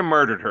you fucking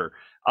murdered her.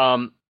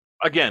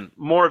 Again,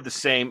 more of the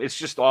same. It's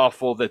just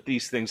awful that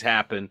these things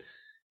happen.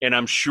 And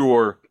I'm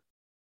sure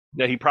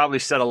that he probably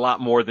said a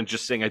lot more than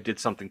just saying I did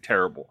something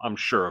terrible. I'm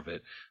sure of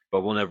it.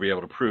 But we'll never be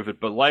able to prove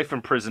it. But life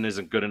in prison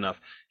isn't good enough.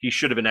 He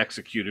should have been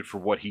executed for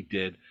what he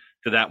did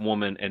to that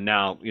woman. And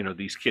now,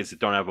 these kids that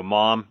don't have a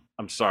mom,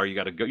 I'm sorry, you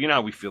got to go. You know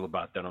how we feel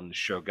about that on the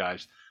show,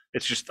 guys.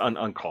 It's just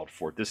uncalled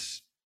for.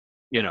 This,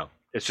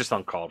 it's just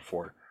uncalled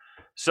for.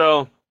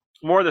 So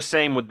more of the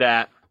same with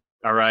that.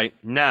 All right.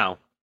 Now,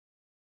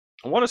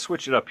 I want to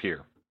switch it up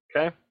here.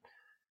 Okay.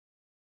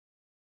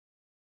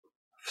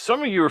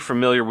 Some of you are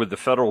familiar with the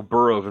Federal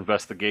Bureau of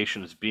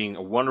Investigation as being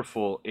a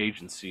wonderful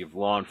agency of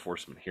law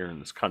enforcement here in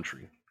this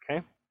country.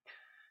 Okay.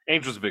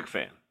 Angel's a big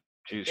fan.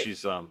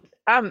 She's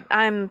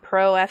I'm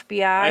pro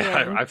FBI.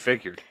 I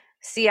figured.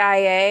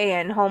 CIA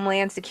and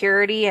Homeland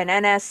Security and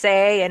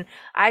NSA, and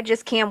I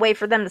just can't wait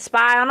for them to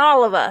spy on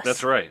all of us.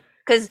 That's right.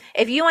 Because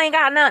if you ain't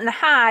got nothing to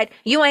hide,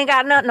 you ain't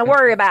got nothing to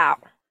worry about.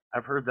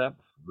 I've heard that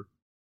before.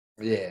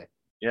 Yeah.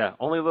 Yeah,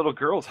 only little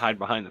girls hide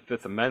behind the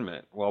Fifth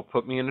Amendment. Well,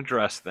 put me in a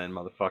dress then,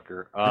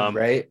 motherfucker.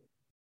 Right?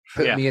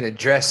 Put me in a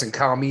dress and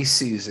call me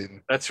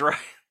Susan. That's right.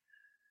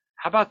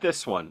 How about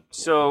this one?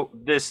 So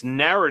this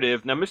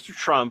narrative, now Mr.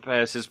 Trump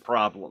has his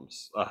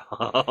problems,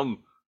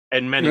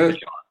 and many beyond.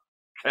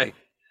 Okay.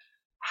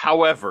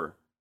 However,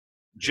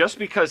 just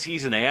because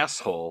he's an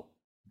asshole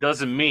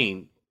doesn't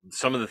mean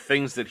some of the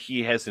things that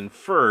he has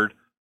inferred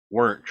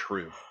weren't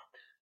true.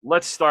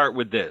 Let's start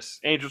with this.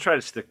 Angel, try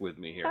to stick with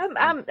me here.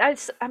 I've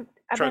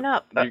been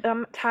up.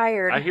 I'm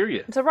tired. I hear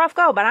you. It's a rough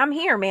go, but I'm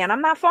here, man.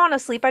 I'm not falling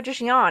asleep. I just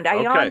yawned.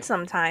 I yawn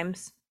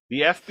sometimes.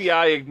 The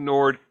FBI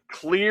ignored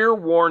clear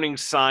warning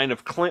sign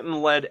of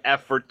Clinton-led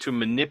effort to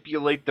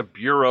manipulate the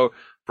Bureau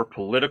for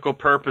political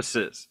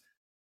purposes.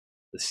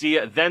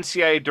 The then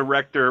CIA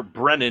Director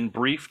Brennan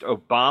briefed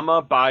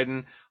Obama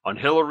Biden on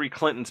Hillary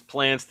Clinton's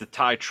plans to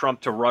tie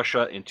Trump to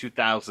Russia in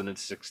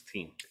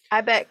 2016.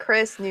 I bet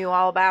Chris knew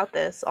all about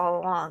this all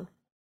along.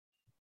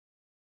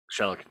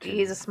 Shall I continue?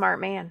 He's a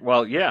smart man.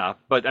 Well, yeah,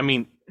 but I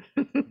mean,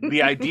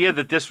 the idea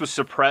that this was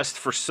suppressed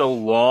for so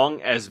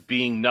long as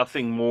being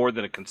nothing more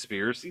than a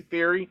conspiracy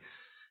theory,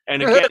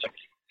 and again,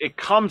 it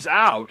comes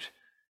out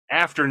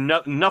after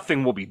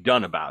nothing will be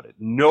done about it.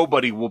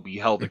 Nobody will be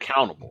held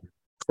accountable.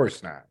 Of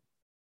course not.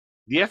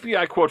 The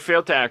FBI, quote,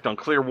 failed to act on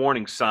clear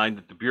warning sign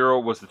that the Bureau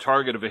was the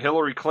target of a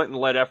Hillary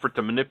Clinton-led effort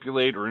to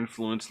manipulate or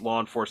influence law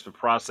enforcement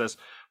process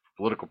for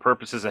political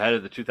purposes ahead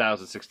of the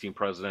 2016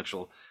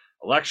 presidential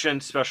election,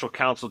 Special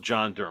Counsel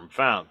John Durham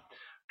found.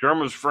 Durham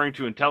was referring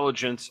to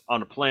intelligence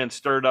on a plan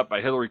stirred up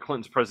by Hillary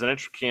Clinton's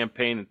presidential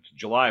campaign in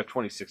July of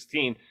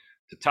 2016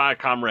 to tie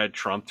Comrade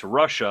Trump to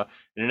Russia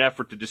in an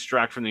effort to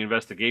distract from the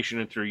investigation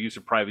into her use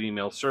of private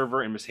email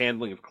server and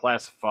mishandling of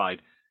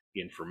classified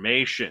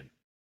information.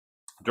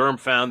 Durham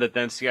found that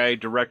then CIA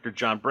Director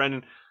John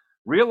Brennan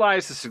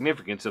realized the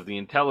significance of the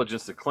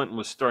intelligence that Clinton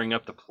was stirring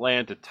up the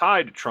plan to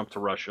tie Trump to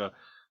Russia,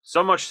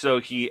 so much so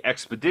he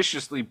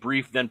expeditiously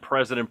briefed then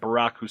President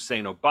Barack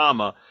Hussein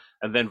Obama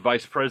and then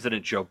Vice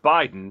President Joe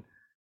Biden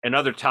and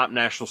other top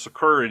national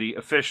security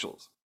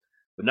officials.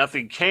 But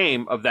nothing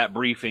came of that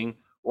briefing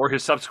or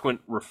his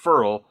subsequent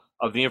referral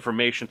of the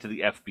information to the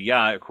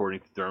FBI,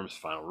 according to Durham's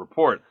final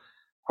report.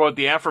 Quote,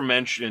 the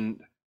aforementioned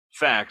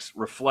facts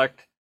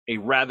reflect a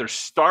rather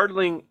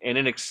startling and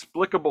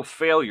inexplicable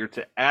failure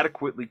to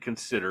adequately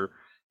consider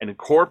and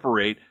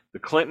incorporate the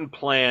Clinton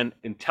plan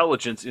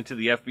intelligence into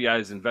the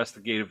FBI's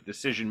investigative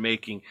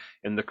decision-making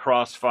in the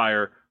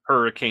Crossfire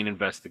hurricane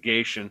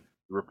investigation,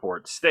 the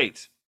report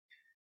states.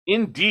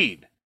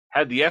 Indeed,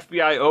 had the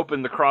FBI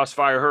opened the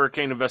Crossfire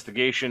hurricane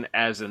investigation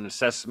as an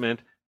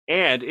assessment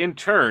and, in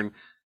turn,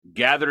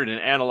 gathered and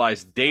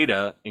analyzed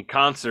data in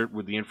concert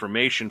with the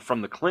information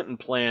from the Clinton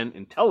plan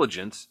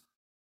intelligence,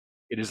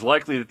 it is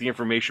likely that the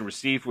information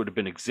received would have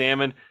been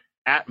examined,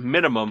 at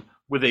minimum,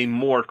 with a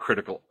more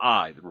critical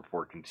eye, the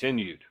report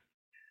continued.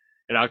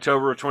 In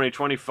October of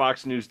 2020,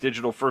 Fox News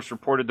Digital first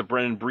reported the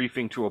Brennan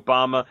briefing to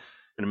Obama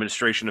and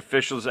administration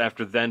officials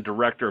after then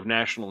Director of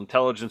National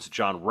Intelligence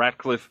John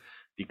Ratcliffe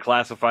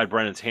declassified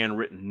Brennan's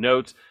handwritten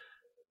notes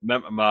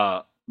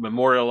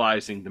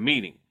memorializing the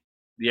meeting.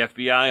 The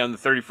FBI on the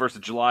 31st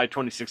of July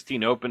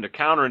 2016 opened a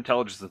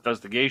counterintelligence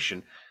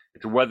investigation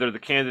into whether the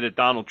candidate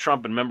Donald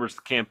Trump and members of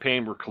the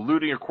campaign were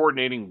colluding or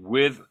coordinating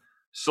with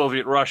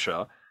Soviet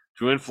Russia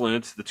to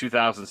influence the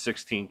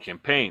 2016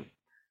 campaign.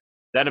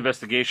 That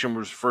investigation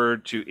was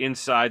referred to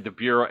inside the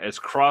Bureau as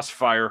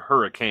Crossfire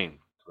Hurricane.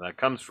 Where that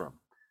comes from.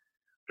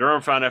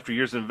 Durham found after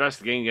years of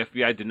investigating, the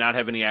FBI did not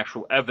have any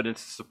actual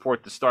evidence to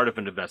support the start of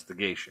an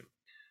investigation.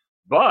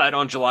 But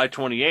on July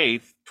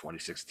 28,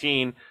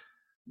 2016,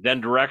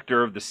 then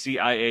director of the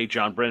CIA,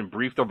 John Brennan,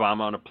 briefed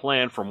Obama on a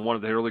plan from one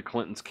of Hillary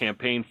Clinton's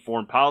campaign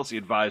foreign policy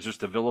advisors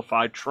to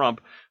vilify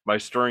Trump by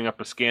stirring up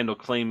a scandal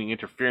claiming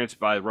interference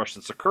by the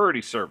Russian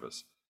Security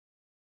Service.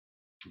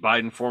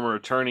 Biden former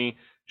Attorney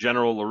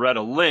General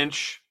Loretta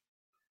Lynch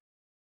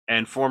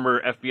and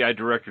former FBI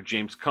Director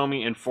James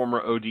Comey and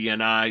former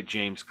ODNI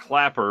James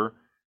Clapper.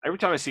 Every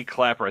time I see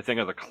Clapper, I think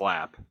of the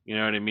clap. You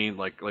know what I mean?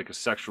 Like a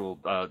sexual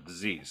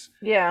disease.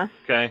 Yeah.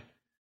 Okay.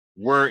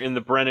 Were in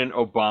the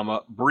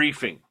Brennan-Obama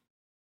briefing.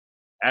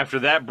 After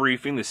that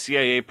briefing, the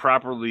CIA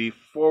properly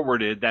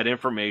forwarded that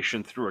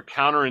information through a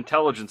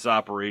counterintelligence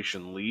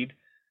operation lead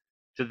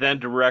to then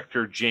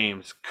Director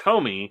James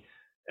Comey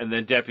and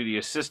then Deputy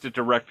Assistant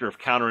Director of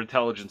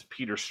Counterintelligence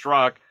Peter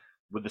Strzok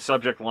with the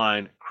subject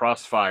line,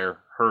 Crossfire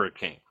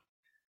Hurricane.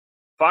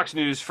 Fox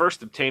News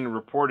first obtained and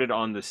reported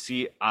on the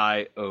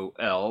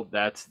CIOL,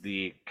 that's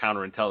the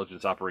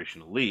Counterintelligence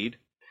Operation Lead,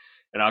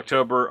 in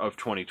October of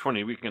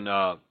 2020.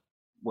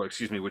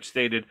 Which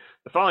stated,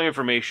 the following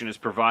information is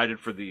provided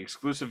for the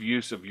exclusive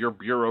use of your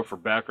Bureau for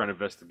background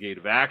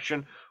investigative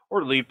action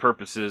or lead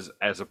purposes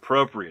as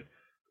appropriate.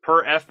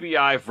 Per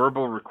FBI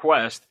verbal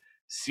request,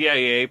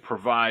 CIA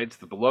provides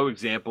the below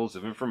examples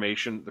of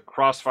information the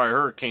Crossfire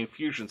Hurricane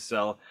Fusion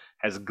Cell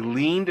has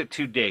gleaned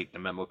to date. The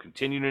memo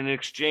continued in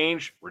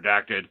exchange,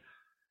 redacted,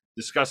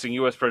 discussing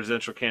U.S.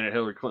 presidential candidate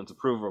Hillary Clinton's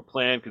approval of a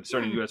plan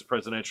concerning U.S.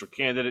 presidential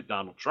candidate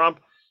Donald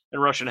Trump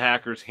and Russian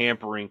hackers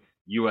hampering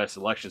U.S.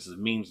 elections as a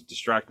means of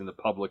distracting the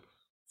public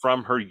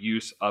from her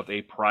use of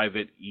a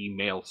private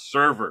email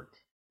server.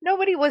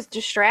 Nobody was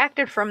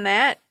distracted from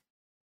that.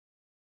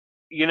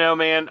 You know,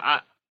 man,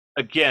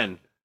 again,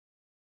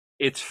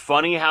 it's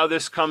funny how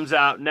this comes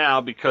out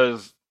now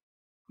because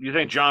you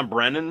think John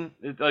Brennan,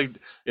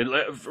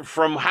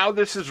 from how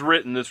this is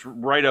written, this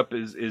write-up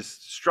is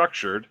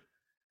structured,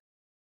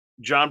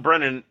 John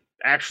Brennan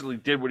actually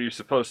did what he was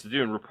supposed to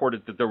do and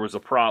reported that there was a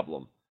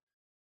problem.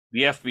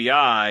 The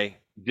FBI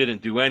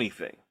didn't do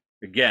anything.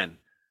 Again,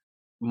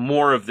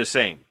 more of the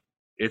same.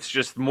 It's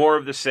just more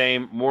of the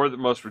same, more of the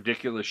most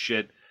ridiculous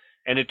shit.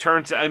 And it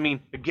turns out, I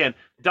mean, again,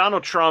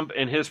 Donald Trump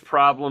and his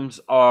problems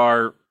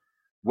are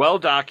well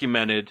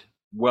documented,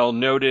 well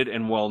noted,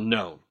 and well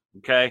known.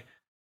 Okay?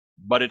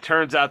 But it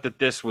turns out that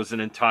this was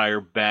an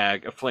entire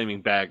bag, a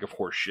flaming bag of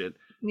horse shit.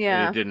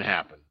 Yeah. And it didn't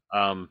happen.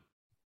 I'm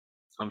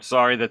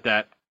sorry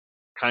that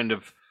kind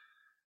of,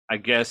 I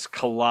guess,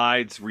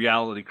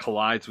 reality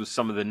collides with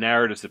some of the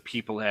narratives that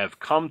people have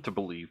come to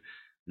believe.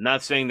 I'm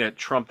not saying that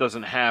Trump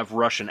doesn't have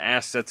Russian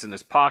assets in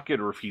his pocket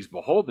or if he's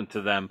beholden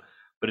to them,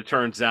 but it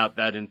turns out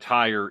that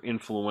entire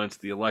influence,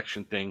 the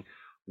election thing,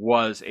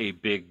 was a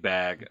big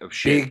bag of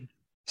shit. Big,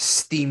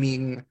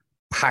 steaming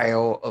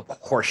pile of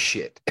horse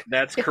shit.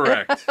 That's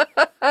correct.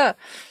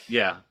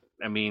 Yeah.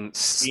 I mean,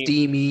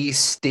 steamy,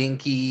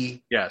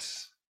 stinky.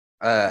 Yes.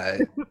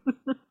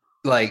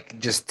 Like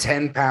just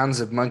 10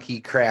 pounds of monkey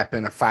crap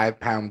in a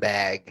 5-pound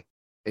bag.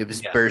 It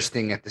was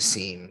bursting at the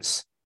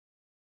seams.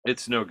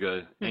 It's no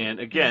good. And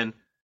again,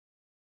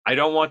 I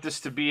don't want this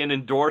to be an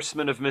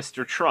endorsement of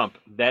Mr. Trump.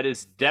 That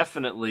is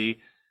definitely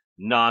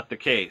not the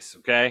case.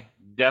 Okay?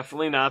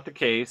 Definitely not the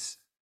case.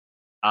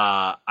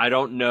 I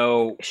don't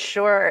know.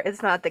 Sure,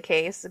 it's not the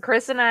case.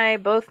 Chris and I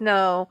both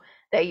know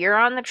that you're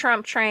on the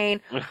Trump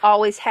train,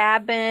 always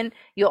have been.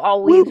 You'll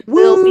always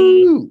will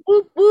be.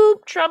 Whoop,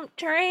 whoop, Trump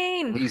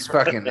train.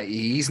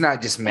 He's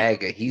not just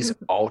MAGA, he's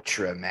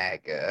ultra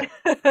MAGA.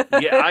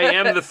 Yeah, I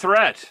am the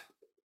threat.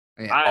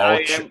 Yeah,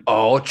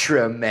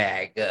 ultra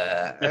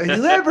MAGA.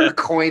 Whoever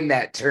coined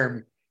that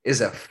term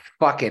is a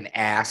fucking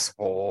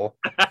asshole.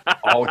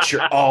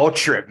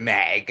 Ultra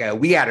MAGA.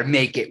 We got to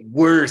make it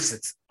worse.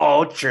 It's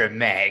ultra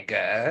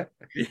MAGA.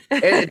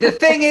 And the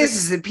thing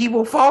is that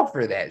people fall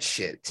for that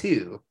shit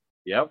too.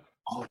 Yep.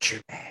 Ultra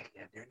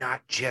MAGA. They're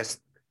not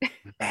just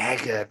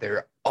MAGA.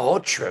 They're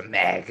ultra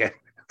MAGA.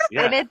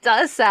 Yeah. And it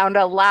does sound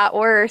a lot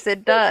worse.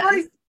 It does.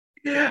 Like,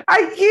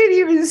 I can't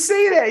even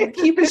say that and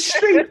keep a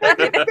straight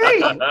fucking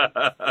face.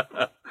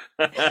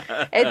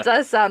 It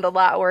does sound a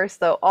lot worse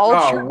though.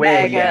 Ultra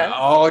MAGA. Yeah,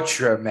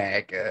 ultra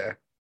MAGA.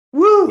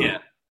 Woo! Yeah.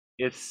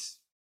 It's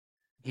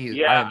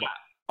I'm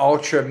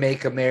ultra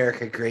make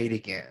America great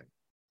again.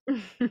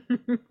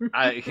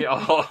 I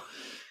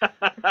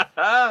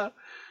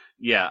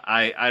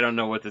don't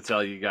know what to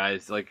tell you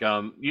guys. Like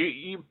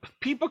you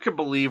people can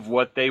believe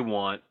what they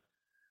want,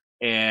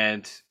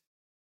 and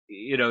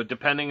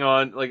depending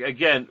on, like,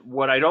 again,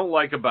 what I don't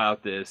like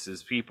about this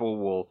is people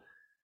will.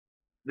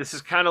 This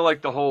is kind of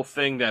like the whole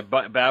thing, that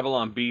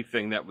Babylon Bee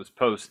thing that was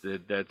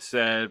posted that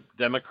said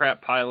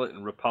Democrat pilot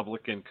and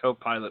Republican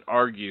co-pilot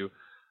argue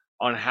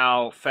on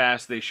how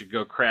fast they should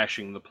go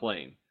crashing the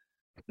plane.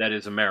 That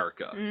is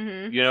America.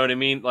 Mm-hmm. You know what I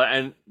mean?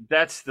 And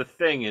that's the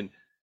thing. And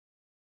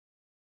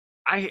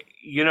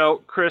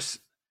Chris,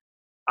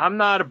 I'm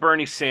not a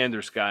Bernie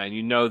Sanders guy, and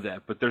you know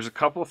that, but there's a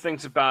couple of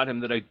things about him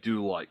that I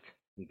do like.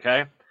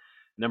 Okay.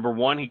 Number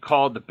one, he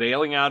called the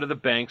bailing out of the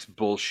banks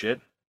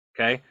bullshit.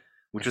 Okay.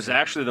 Which is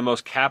actually the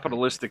most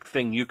capitalistic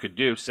thing you could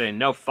do, saying,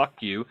 no,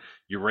 fuck you.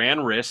 You ran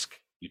risk.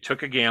 You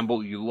took a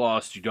gamble. You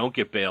lost. You don't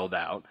get bailed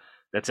out.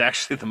 That's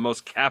actually the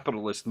most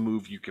capitalist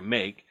move you can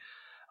make.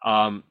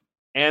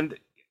 And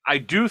I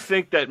do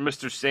think that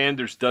Mr.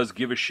 Sanders does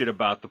give a shit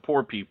about the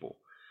poor people.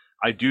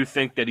 I do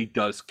think that he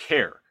does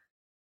care.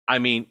 I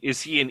mean,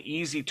 is he an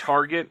easy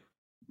target?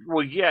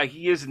 Well, yeah,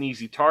 he is an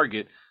easy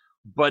target.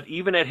 But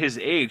even at his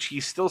age,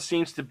 he still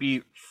seems to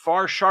be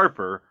far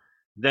sharper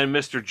than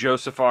Mr.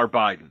 Joseph R.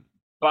 Biden.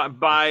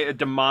 By a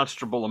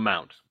demonstrable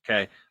amount,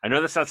 okay? I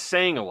know that's not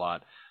saying a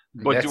lot,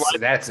 but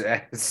that's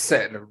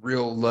setting a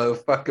real low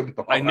fucking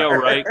bar. I know,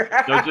 right?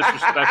 No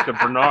disrespect to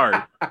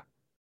Bernard.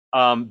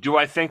 Do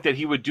I think that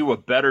he would do a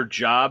better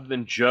job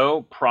than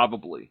Joe?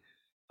 Probably.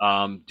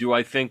 Do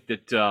I think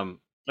that,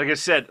 like I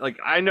said, like,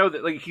 I know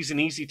that, like, he's an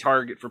easy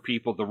target for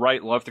people. The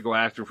right love to go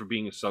after him for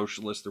being a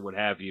socialist or what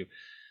have you.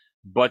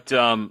 But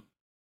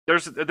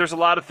there's a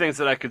lot of things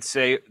that I could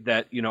say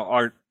that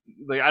are.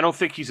 Like, I don't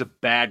think he's a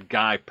bad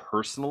guy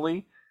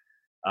personally,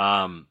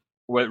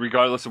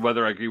 regardless of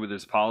whether I agree with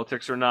his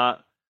politics or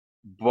not.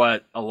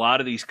 But a lot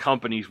of these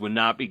companies would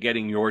not be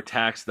getting your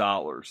tax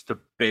dollars to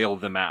bail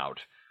them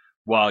out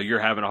while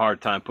you're having a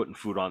hard time putting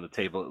food on the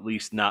table, at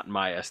least not in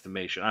my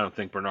estimation. I don't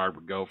think Bernard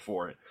would go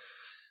for it.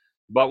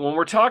 But when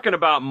we're talking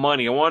about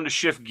money, I wanted to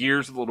shift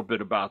gears a little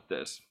bit about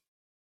this.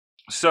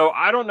 So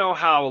I don't know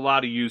how a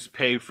lot of you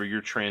pay for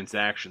your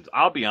transactions.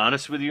 I'll be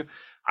honest with you.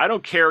 I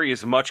don't carry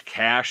as much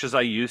cash as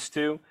I used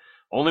to.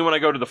 Only when I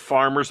go to the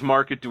farmer's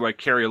market do I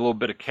carry a little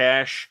bit of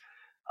cash.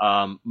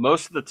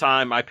 Most of the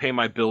time, I pay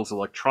my bills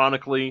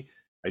electronically.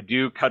 I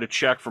do cut a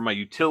check for my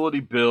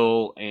utility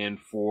bill and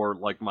for,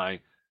 like, my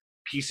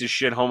piece of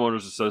shit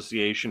homeowners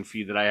association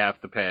fee that I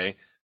have to pay.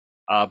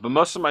 But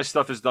most of my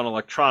stuff is done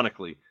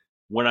electronically.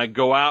 When I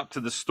go out to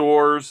the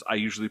stores, I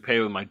usually pay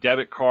with my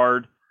debit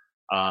card,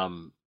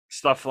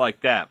 stuff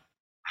like that.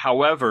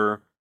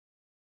 However,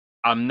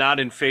 I'm not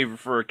in favor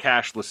for a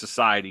cashless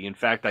society. In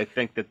fact, I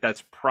think that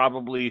that's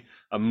probably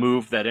a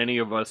move that any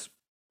of us,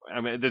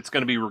 that's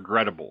going to be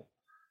regrettable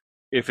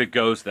if it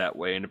goes that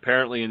way. And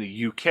apparently in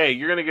the UK,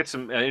 you're going to get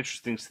some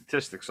interesting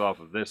statistics off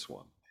of this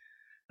one.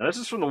 Now, this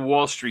is from the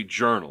Wall Street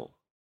Journal.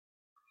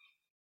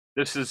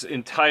 This is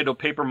entitled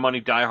 "Paper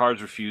Money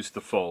Diehards Refuse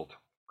to Fold."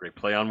 Great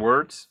play on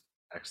words.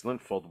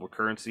 Excellent. Foldable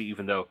currency,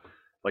 even though,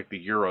 like the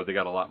euro, they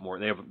got a lot more.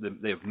 They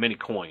have many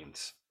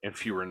coins and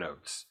fewer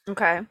notes.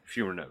 Okay.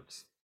 Fewer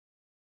notes.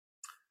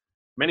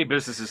 Many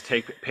businesses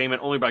take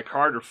payment only by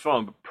card or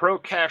phone, but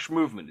pro-cash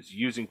movement is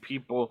urging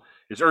people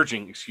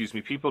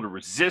to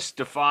resist,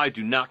 defy,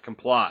 do not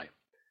comply.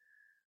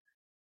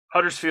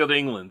 Huddersfield,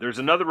 England. There's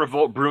another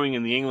revolt brewing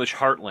in the English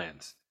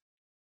heartlands.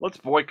 Let's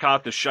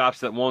boycott the shops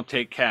that won't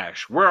take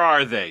cash. Where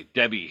are they?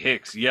 Debbie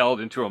Hicks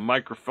yelled into a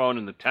microphone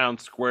in the town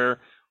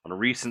square on a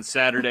recent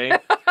Saturday.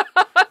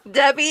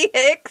 Debbie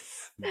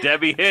Hicks.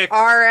 Debbie Hicks.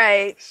 All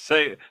right.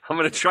 I'm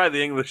going to try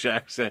the English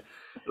accent.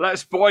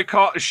 Let's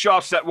boycott the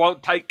shops that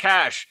won't take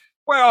cash.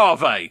 Where are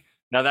they?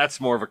 Now,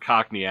 that's more of a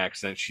Cockney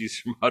accent. She's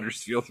from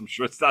Huddersfield. I'm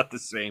sure it's not the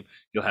same.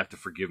 You'll have to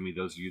forgive me,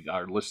 those of you,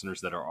 our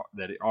listeners that are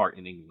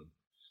in England.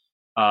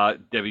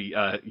 Debbie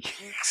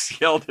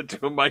yelled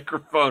into a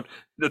microphone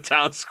in the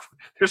town square.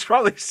 There's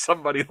probably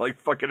somebody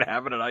like fucking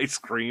having an ice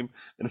cream,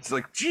 and it's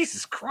like,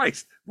 Jesus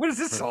Christ, what is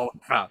this all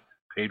about?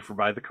 Paid for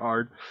by the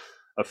card.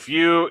 A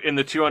few in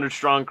the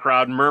 200-strong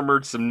crowd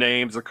murmured some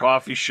names: a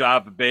coffee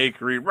shop, a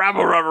bakery,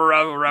 rabble,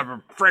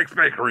 Frank's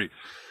Bakery.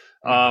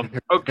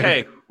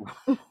 Okay,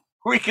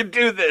 we can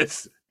do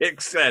this,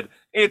 Hicks said.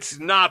 It's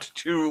not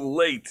too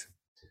late.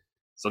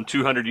 Some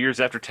 200 years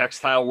after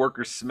textile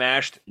workers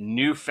smashed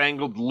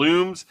newfangled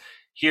looms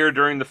Here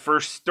during the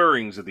first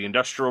stirrings of the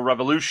Industrial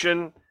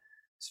Revolution,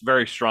 it's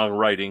very strong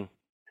writing.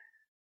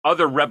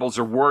 Other rebels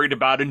are worried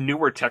about a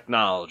newer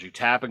technology,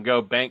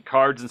 tap-and-go bank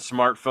cards and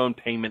smartphone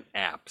payment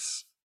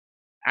apps.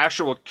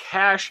 Actual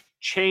cash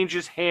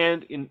changes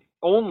hand in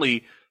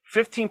only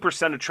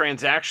 15% of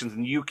transactions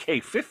in the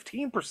UK,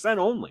 15%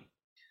 only.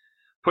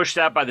 Pushed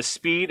out by the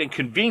speed and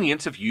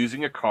convenience of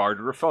using a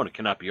card or a phone. It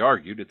cannot be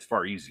argued, it's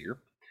far easier.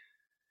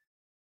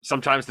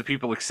 Sometimes the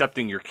people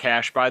accepting your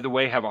cash, by the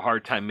way, have a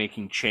hard time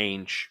making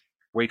change.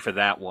 Wait for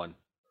that one.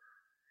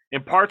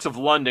 In parts of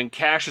London,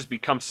 cash has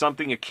become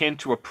something akin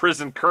to a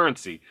prison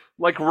currency,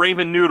 like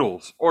ramen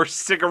noodles or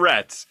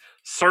cigarettes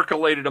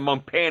circulated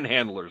among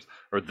panhandlers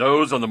or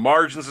those on the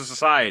margins of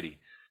society.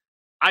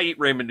 I eat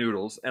ramen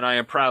noodles, and I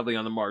am proudly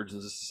on the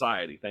margins of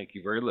society. Thank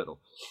you very little.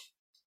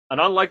 An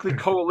unlikely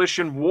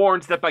coalition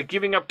warns that by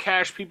giving up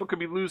cash, people could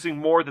be losing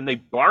more than they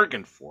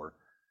bargained for.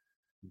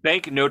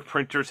 Banknote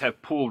printers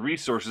have pooled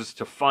resources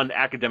to fund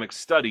academic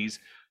studies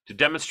to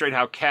demonstrate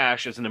how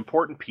cash is an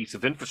important piece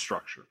of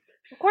infrastructure.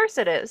 Of course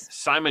it is.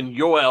 Simon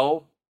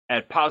Yoel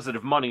at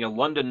Positive Money, a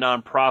London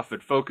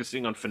nonprofit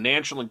focusing on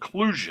financial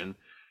inclusion,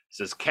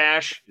 says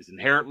cash is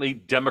inherently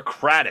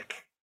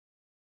democratic.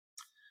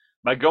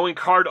 By going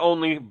card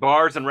only,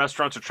 bars and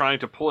restaurants are trying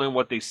to pull in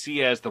what they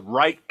see as the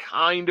right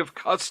kind of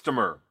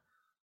customer.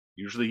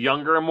 Usually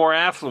younger and more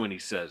affluent, he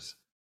says.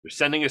 They're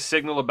sending a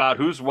signal about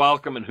who's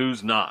welcome and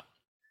who's not.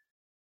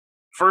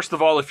 First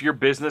of all, if your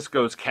business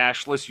goes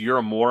cashless, you're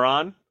a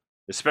moron,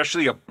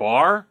 especially a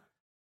bar.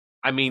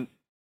 I mean,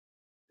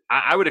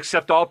 I would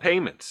accept all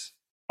payments.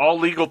 All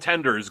legal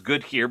tender is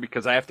good here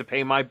because I have to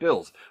pay my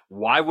bills.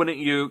 Why wouldn't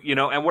you,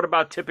 and what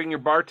about tipping your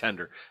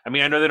bartender? I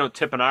mean, I know they don't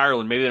tip in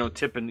Ireland. Maybe they don't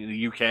tip in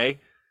the UK.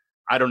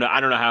 I don't know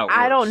how it works.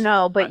 I don't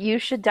know, but you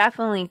should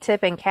definitely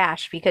tip in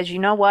cash because you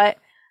know what?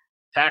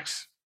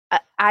 Tax.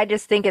 I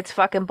just think it's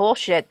fucking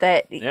bullshit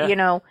that,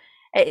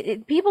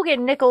 people get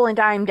nickel and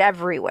dimed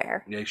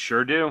everywhere. They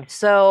sure do.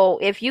 So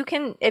if you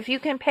can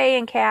pay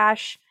in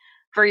cash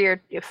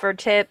for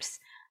tips,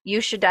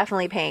 you should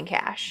definitely pay in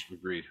cash.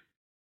 Agreed.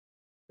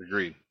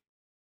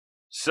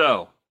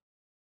 So,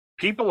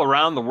 people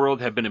around the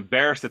world have been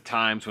embarrassed at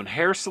times when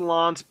hair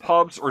salons,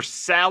 pubs, or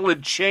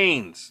salad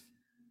chains.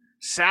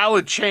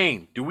 Salad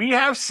chain. Do we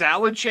have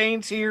salad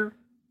chains here?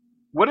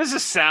 What is a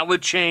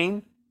salad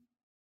chain?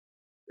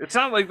 It's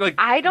not like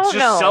I don't just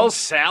know. Sells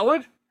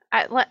salad.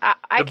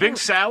 Big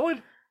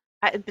salad.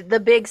 The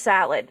big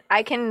salad.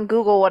 I can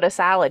Google what a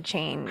salad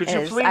chain Could you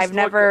is. please I've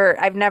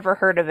never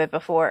heard of it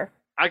before.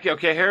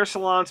 Okay, hair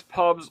salons,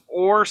 pubs,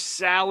 or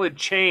salad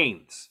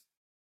chains.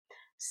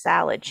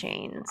 Salad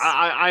chains.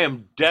 I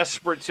am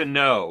desperate to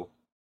know.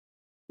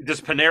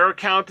 Does Panera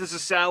count as a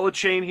salad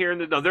chain here?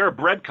 No, they're a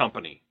bread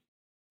company.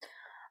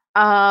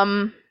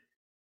 I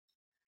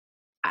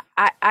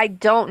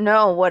don't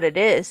know what it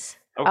is.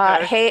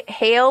 Okay.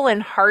 Hale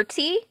and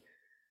Hearty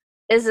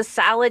is a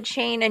salad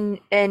chain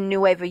in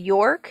Nueva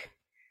York.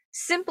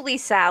 Simply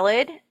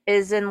Salad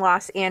is in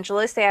Los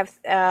Angeles. They have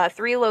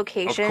 3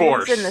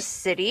 locations in the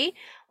city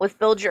with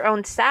build your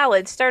own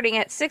salad starting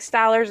at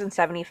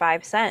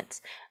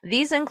 $6.75.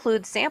 These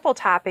include sample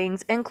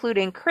toppings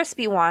including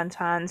crispy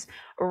wontons,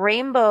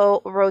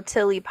 rainbow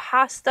rotili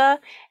pasta,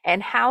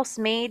 and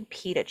house-made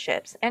pita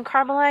chips and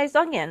caramelized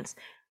onions.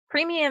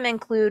 Premium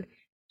include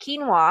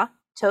quinoa,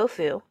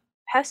 tofu,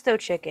 pesto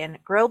chicken,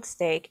 grilled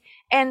steak,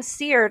 and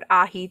seared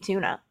ahi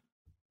tuna.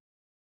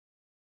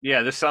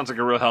 Yeah, this sounds like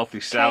a real healthy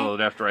salad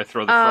after I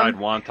throw the fried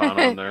wonton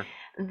on there.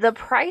 The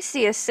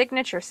priciest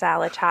signature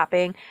salad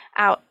topping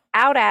out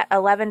at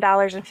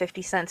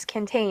 $11.50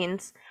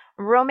 contains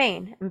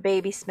romaine,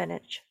 baby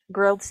spinach,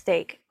 grilled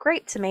steak,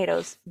 grape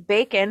tomatoes,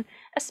 bacon,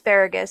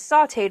 asparagus,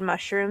 sautéed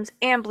mushrooms,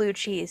 and blue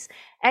cheese.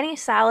 Any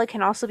salad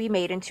can also be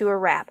made into a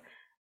wrap,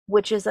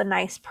 which is a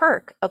nice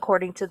perk,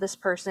 according to this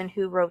person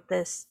who wrote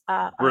this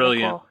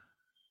Brilliant. article.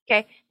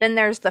 Okay, then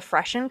there's the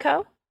Fresh &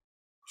 Co.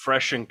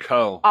 Fresh &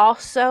 Co.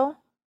 Also,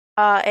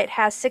 it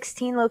has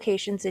 16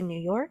 locations in New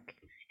York,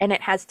 and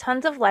it has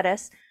tons of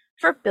lettuce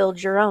for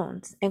build your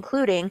owns,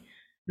 including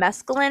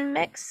mesclun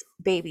mix,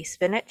 baby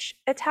spinach,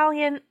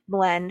 Italian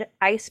blend,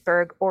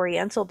 iceberg,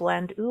 oriental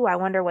blend. Ooh, I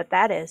wonder what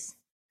that is.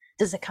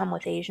 Does it come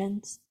with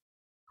Asians?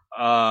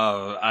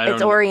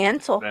 It's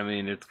oriental. I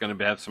mean, it's going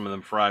to have some of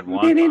them fried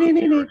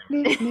wontons.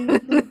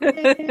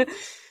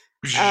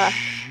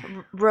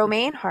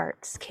 Romaine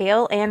hearts,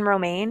 kale and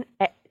romaine,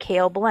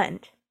 kale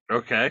blend.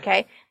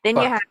 Okay. Then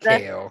you have the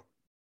kale.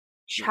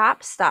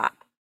 Chop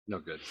Stop. No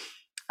good.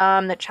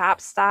 The Chop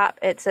Stop,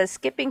 it says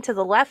skipping to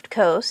the left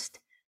coast.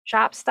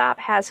 Chop Stop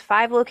has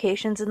 5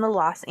 locations in the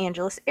Los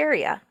Angeles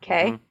area.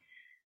 Okay.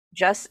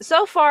 Just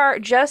so far,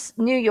 just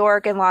New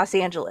York and Los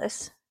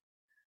Angeles.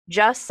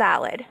 Just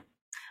Salad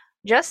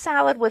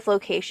with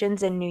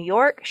locations in New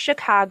York,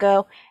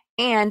 Chicago,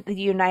 and the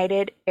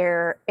United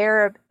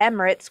Arab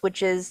Emirates,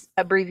 which is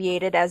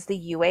abbreviated as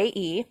the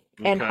UAE,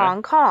 and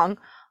Hong Kong.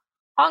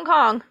 Hong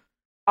Kong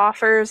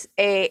offers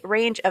a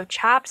range of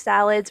chopped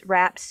salads,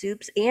 wraps,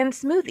 soups, and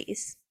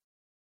smoothies.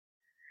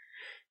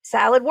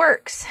 Salad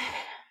works.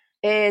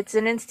 It's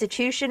an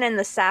institution in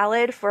the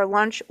salad for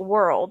lunch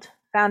world,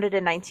 founded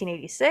in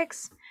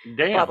 1986.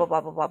 Damn. Blah, blah,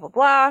 blah, blah, blah, blah,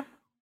 blah.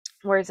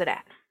 Where's it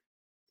at?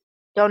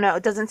 Don't know.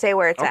 It doesn't say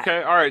where it's at.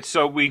 Okay, all right.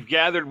 So we've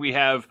gathered we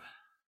have,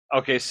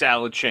 okay,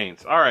 salad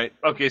chains. All right.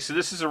 Okay, so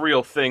this is a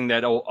real thing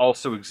that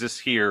also exists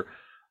here,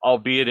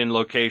 albeit in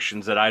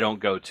locations that I don't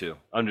go to.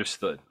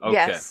 Understood. Okay.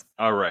 Yes.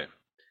 All right.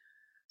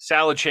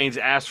 Salad chains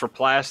asked for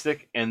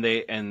plastic and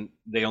they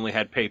only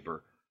had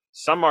paper.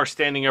 Some are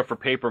standing up for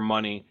paper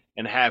money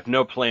and have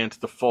no plans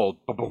to fold.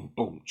 Boom, boom,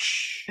 boom.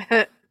 Shh.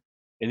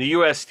 In the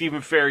U.S.,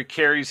 Stephen Ferry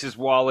carries his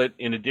wallet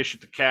in addition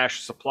to cash,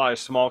 a supply of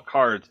small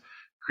cards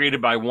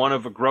created by one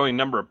of a growing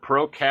number of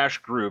pro-cash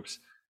groups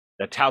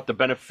that tout the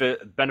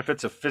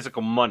benefits of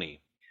physical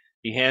money.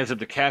 He hands them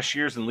to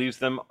cashiers and leaves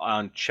them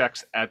on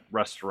checks at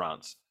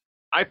restaurants.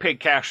 I paid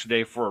cash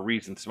today for a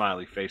reason,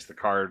 smiley face, the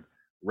card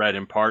read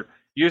in part.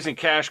 Using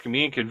cash can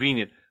be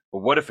inconvenient, but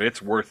what if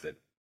it's worth it?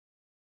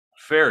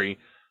 Ferry,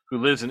 who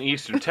lives in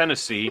eastern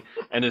Tennessee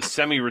and is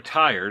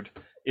semi-retired,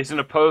 isn't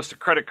opposed to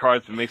credit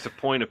cards but makes a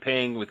point of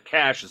paying with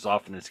cash as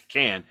often as he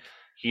can.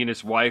 He and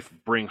his wife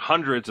bring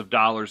hundreds of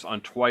dollars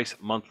on twice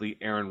monthly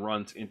errand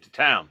runs into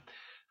town.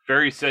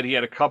 Ferry said he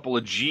had a couple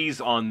of G's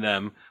on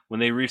them when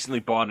they recently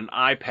bought an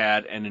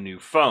iPad and a new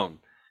phone.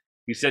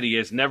 He said he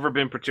has never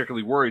been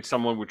particularly worried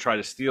someone would try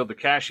to steal the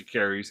cash he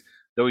carries,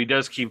 though he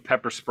does keep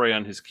pepper spray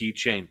on his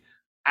keychain.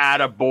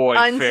 Attaboy,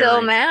 Until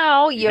Ferry.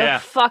 now, you Yeah.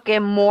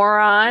 fucking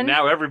moron.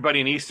 Now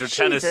everybody in Eastern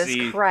Jesus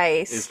Tennessee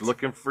Christ. is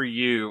looking for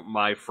you,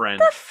 my friend.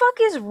 What the fuck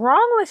is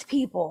wrong with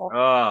people?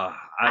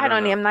 I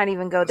don't know. I'm not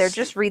even go there.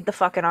 Just read the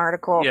fucking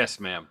article. Yes,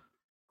 ma'am.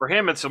 For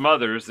him and some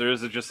others, there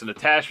is just an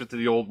attachment to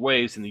the old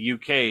ways. In the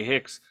UK,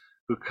 Hicks,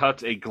 who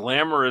cuts a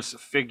glamorous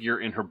figure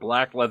in her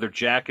black leather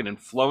jacket and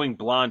flowing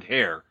blonde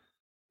hair,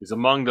 is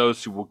among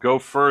those who will go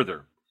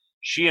further.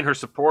 She and her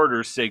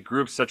supporters say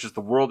groups such as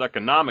the World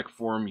Economic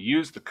Forum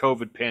used the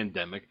COVID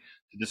pandemic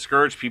to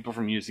discourage people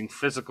from using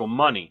physical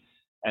money,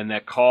 and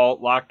that call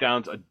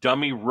lockdowns a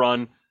dummy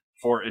run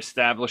for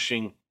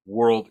establishing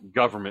world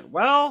government.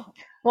 Well,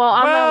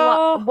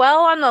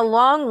 on the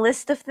long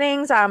list of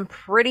things, I'm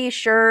pretty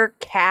sure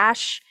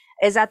cash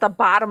is at the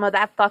bottom of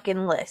that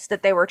fucking list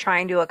that they were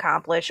trying to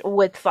accomplish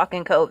with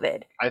fucking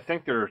COVID. I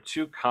think there are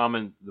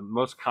the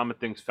most common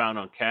things found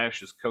on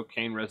cash is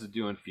cocaine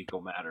residue and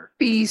fecal matter.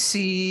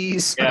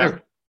 Feces. Yeah.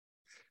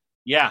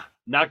 Yeah,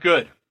 not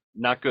good.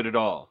 Not good at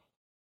all.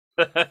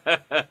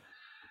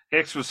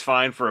 Hicks was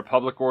fined for a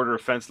public order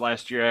offense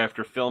last year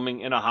after filming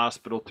in a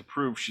hospital to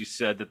prove, she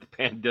said, that the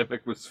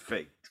pandemic was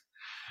faked.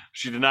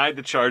 She denied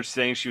the charge,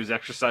 saying she was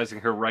exercising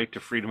her right to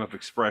freedom of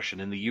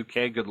expression. In the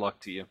UK, good luck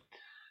to you.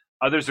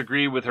 Others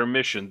agree with her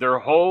mission. Their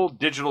whole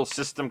digital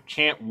system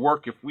can't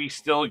work if we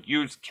still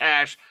use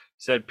cash,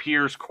 said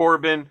Piers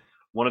Corbyn,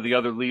 one of the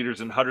other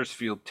leaders in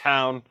Huddersfield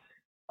Town,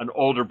 an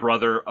older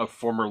brother of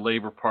former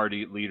Labour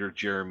Party leader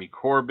Jeremy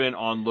Corbyn.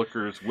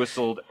 Onlookers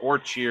whistled or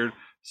cheered.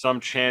 Some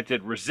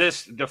chanted,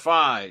 resist,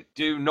 defy,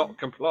 do not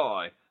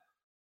comply.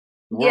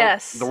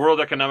 Yes. The World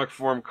Economic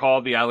Forum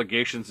called the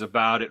allegations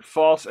about it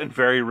false and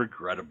very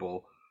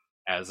regrettable,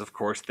 as of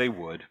course they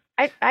would.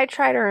 I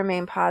try to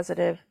remain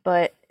positive,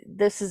 but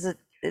this is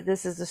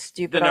a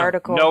stupid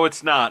article. No,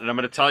 it's not. And I'm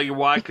going to tell you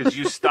why, because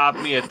you stopped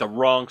me at the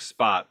wrong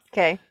spot.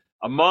 Okay.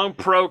 Among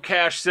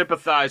pro-cash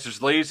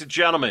sympathizers, ladies and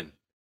gentlemen,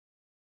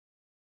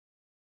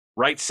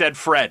 Right Said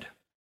Fred.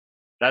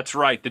 That's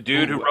right. The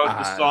dude who wrote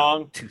the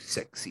song. Too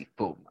sexy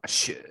for my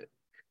shirt.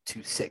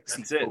 Too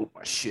sexy That's it. for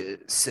my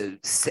shirt. So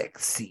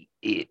sexy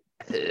it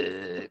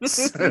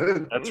hurts.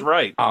 That's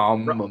right.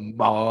 I'm a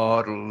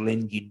model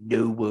and you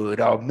know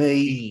what I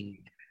mean.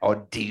 I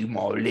do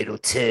my little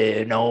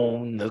turn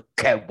on the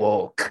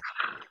catwalk.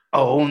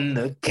 On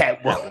the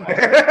catwalk.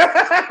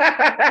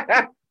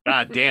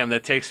 God damn,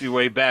 that takes me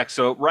way back.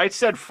 So Right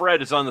Said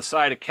Fred is on the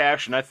side of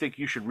cash, and I think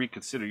you should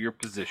reconsider your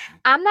position.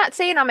 I'm not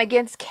saying I'm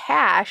against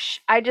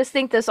cash. I just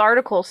think this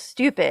article's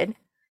stupid.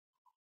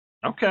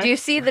 Okay. Do you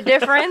see the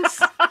difference?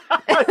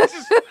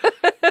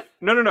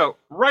 No.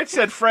 Right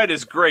Said Fred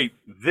is great.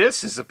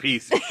 This is a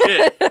piece of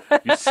shit.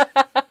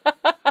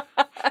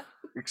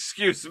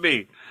 Excuse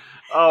me.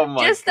 Oh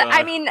my God.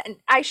 I mean,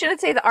 I shouldn't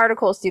say the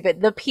article is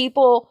stupid. The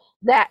people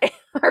that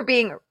are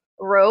being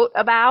wrote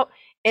about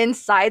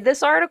inside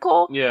this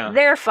article,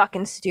 they're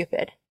fucking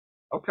stupid.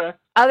 Okay.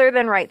 Other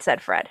than Right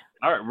Said Fred.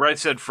 All right. Right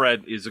Said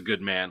Fred is a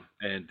good man,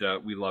 and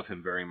we love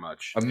him very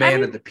much. A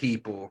man of the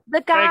people.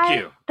 The guy, Thank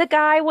you. The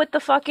guy with the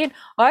fucking,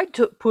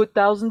 put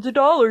thousands of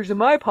dollars in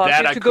my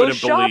pocket to go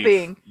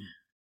shopping.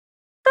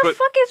 The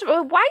fuck is, why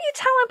are you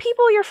telling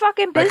people your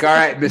fucking business? Like, all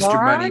right, Mr.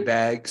 moron?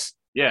 Moneybags.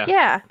 Yeah.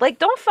 Yeah, like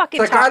don't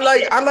fucking It's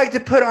like I like to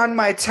put on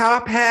my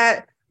top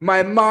hat,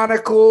 my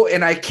monocle,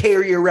 and I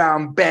carry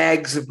around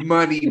bags of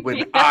money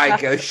when I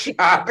go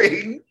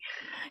shopping.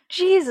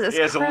 Jesus,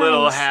 he has Christ. a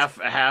little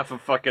half a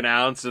fucking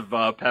ounce of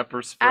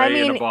pepper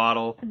spray in a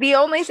bottle. The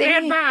only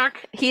thing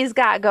he's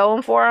got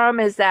going for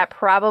him is that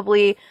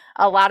probably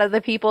a lot of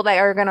the people that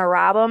are gonna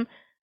rob him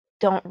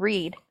don't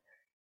read.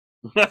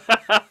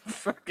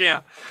 Fuck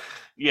yeah.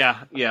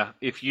 Yeah, yeah.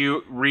 If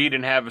you read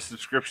and have a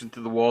subscription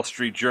to the Wall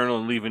Street Journal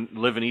and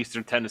live in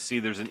Eastern Tennessee,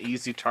 there's an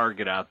easy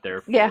target out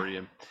there for Yeah.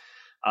 you.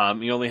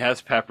 He only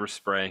has pepper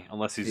spray,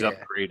 unless he's Yeah.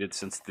 upgraded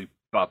since the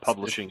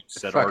publishing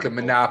said Fucking article.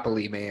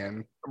 Monopoly,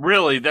 man.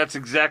 Really, that's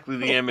exactly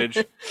the image.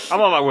 I'm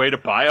on my way to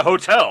buy a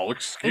hotel.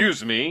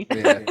 Excuse me.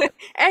 Yeah.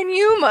 And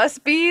you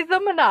must be the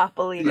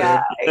Monopoly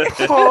guy.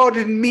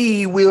 Pardon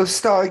me,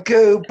 whilst I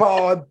go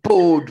by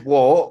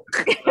boardwalk.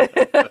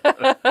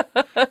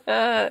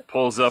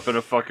 Pulls up in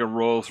a fucking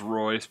Rolls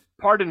Royce.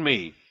 Pardon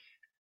me.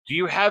 Do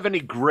you have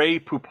any gray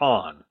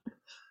poupon?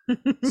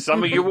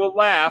 Some of you will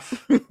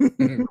laugh.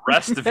 The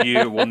rest of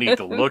you will need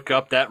to look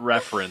up that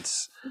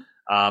reference.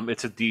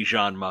 It's a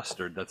Dijon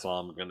mustard. That's all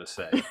I'm gonna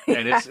say,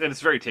 and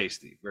it's very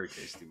tasty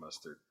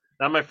mustard.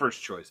 Not my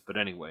first choice, but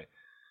anyway,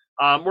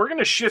 we're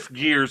gonna shift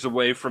gears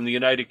away from the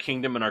United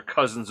Kingdom and our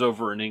cousins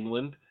over in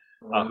England,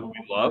 who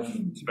we love,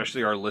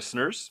 especially our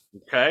listeners.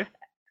 Okay,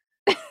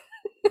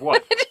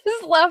 what? I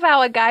just love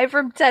how a guy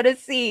from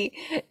Tennessee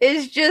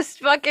is just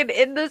fucking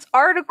in this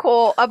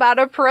article about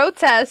a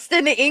protest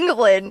in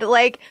England,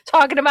 like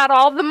talking about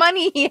all the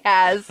money he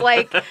has.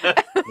 Like,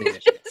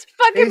 it's just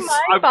fucking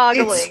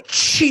mind-boggling.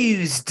 It's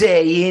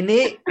Tuesday,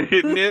 innit?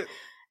 Isn't it?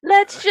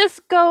 Let's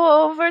just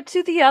go over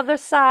to the other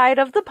side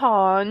of the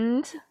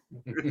pond.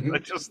 I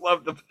just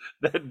love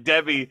that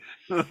Debbie.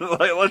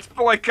 Like, let's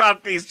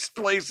boycott these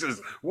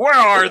places. Where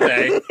are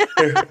they?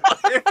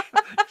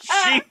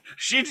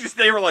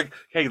 They were like,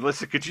 hey,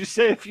 listen, could you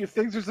say a few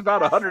things? There's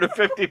about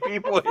 150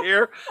 people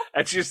here,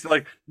 and she's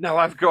like, no,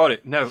 I've got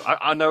it. No,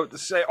 I know what to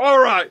say. All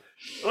right,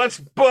 let's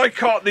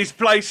boycott these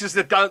places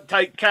that don't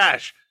take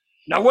cash.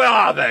 Now, where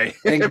are they?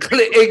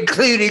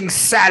 Including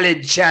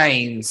salad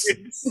chains.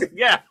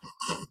 Yeah.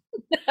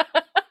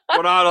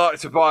 When I like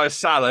to buy a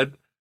salad,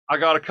 I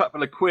got a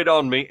couple of quid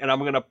on me, and I'm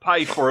going to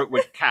pay for it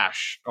with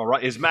cash. All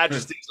right, His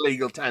Majesty's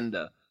legal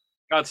tender.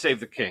 God save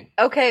the king.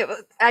 Okay,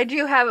 I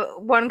do have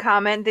one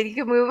comment that you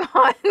can move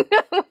on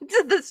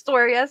to the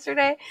store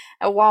yesterday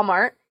at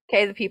Walmart.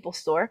 Okay, the People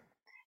store.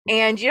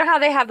 And you know how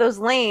they have those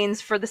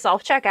lanes for the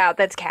self-checkout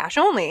that's cash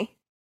only?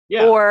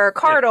 Yeah. Or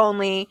card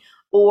only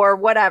or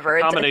whatever.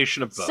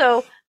 Combination of both.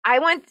 So I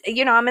went,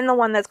 I'm in the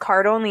one that's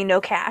card only, no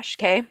cash,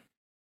 okay?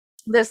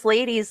 This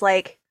lady's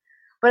like,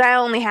 but I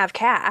only have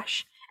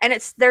cash. And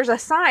there's a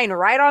sign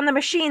right on the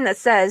machine that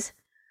says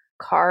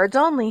cards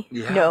only,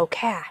 no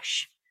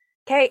cash.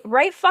 Okay,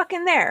 right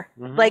fucking there.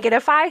 Mm-hmm. Like, and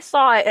if I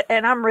saw it,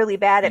 and I'm really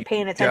bad at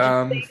paying attention.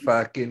 Dumb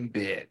fucking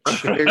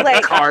bitch.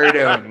 Like, card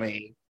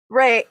only.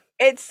 Right.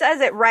 It says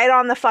it right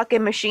on the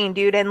fucking machine,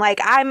 dude. And like,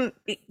 I'm,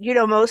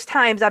 most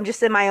times I'm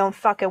just in my own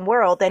fucking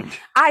world and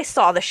I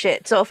saw the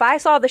shit. So if I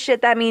saw the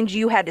shit, that means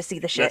you had to see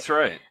the shit. That's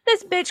right.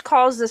 This bitch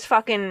calls the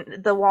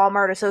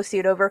Walmart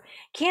associate over.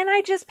 Can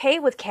I just pay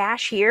with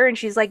cash here? And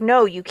she's like,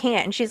 no, you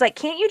can't. And she's like,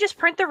 can't you just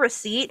print the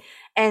receipt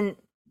and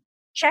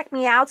check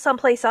me out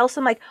someplace else?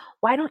 I'm like,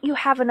 why don't you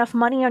have enough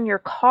money on your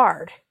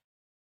card?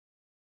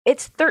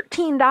 It's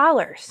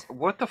 $13.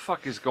 What the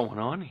fuck is going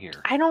on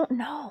here? I don't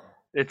know.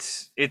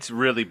 It's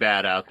really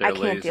bad out there, I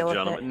can't ladies deal and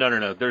with gentlemen.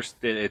 No.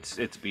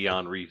 It's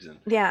beyond reason.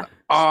 Yeah.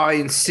 I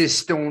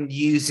insist on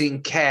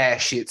using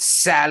cash. It's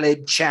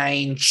Salad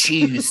Chain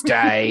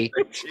Tuesday.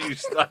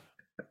 Tuesday.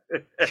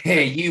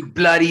 Hey, you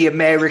bloody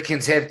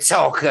Americans have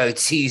Taco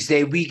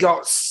Tuesday. We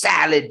got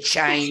Salad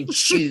Chain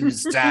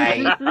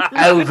Tuesday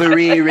over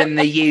here in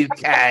the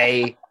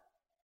UK.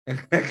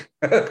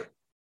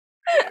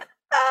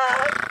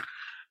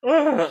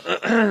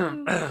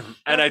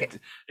 And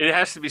it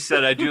has to be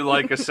said, I do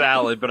like a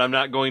salad, but I'm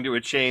not going to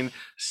a chain.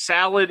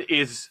 Salad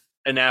is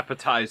an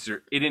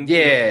appetizer.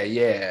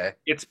 Yeah.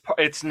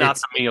 It's not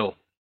the meal.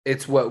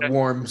 It's what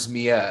warms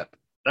me up.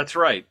 That's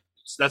right.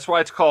 That's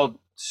why it's called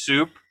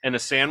soup and a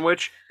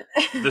sandwich.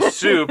 The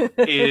soup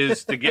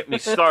is to get me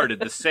started.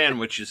 The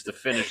sandwich is to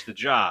finish the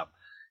job.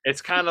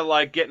 It's kind of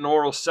like getting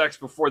oral sex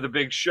before the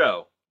big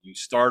show. You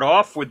start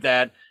off with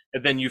that,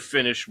 and then you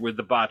finish with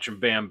the botch and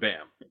bam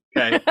bam.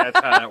 Okay, that's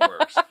how that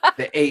works.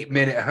 The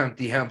 8-minute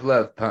Humpty Hump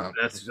love pump.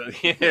 That's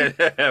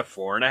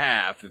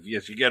 4.5.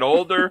 As you get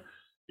older,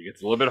 it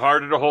gets a little bit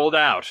harder to hold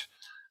out.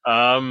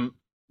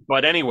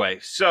 But anyway,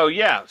 so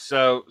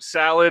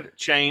Salad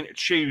Chain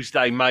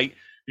Tuesday, mate.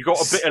 You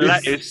got a bit of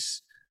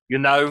lettuce.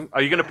 Are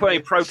you going to put any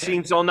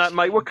proteins on that,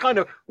 mate? What kind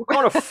of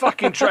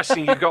fucking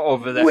dressing you got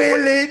over there?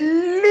 Well, at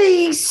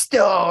least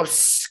our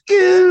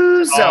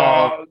schools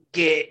are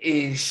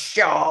getting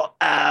shot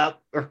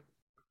up.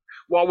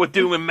 While we're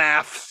doing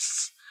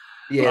maths.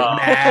 Yeah,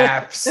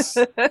 maths.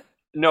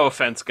 No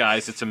offense,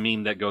 guys. It's a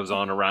meme that goes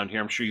on around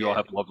here. I'm sure you all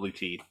have lovely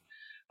teeth.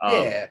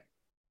 Yeah.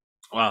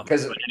 Wow.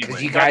 Because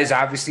you guys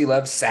obviously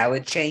love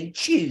Salad Chain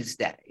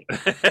Tuesday.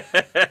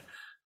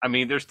 I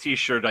mean, there's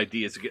T-shirt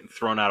ideas getting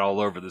thrown out all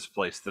over this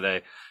place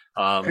today.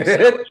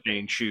 Salad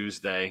Chain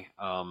Tuesday,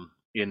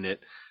 in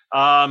it.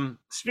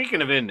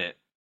 Speaking of in it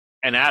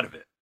and out of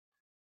it,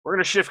 we're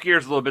going to shift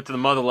gears a little bit to the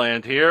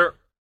motherland here.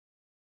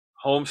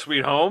 Home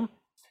sweet home.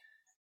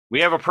 We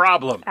have a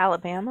problem.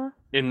 Alabama?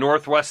 In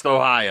Northwest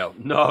Ohio.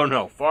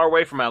 No, far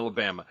away from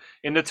Alabama.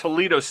 In the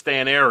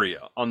Toledo-Stan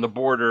area on the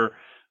border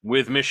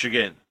with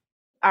Michigan.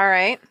 All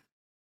right.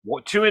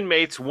 Two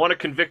inmates, one a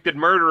convicted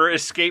murderer,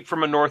 escaped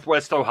from a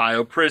Northwest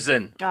Ohio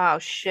prison. Oh,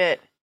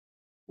 shit.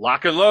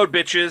 Lock and load,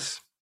 bitches.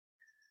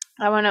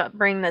 I want to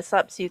bring this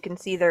up so you can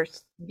see their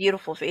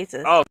beautiful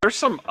faces. Oh, there's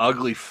some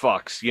ugly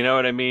fucks. You know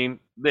what I mean?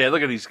 Yeah,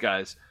 look at these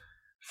guys.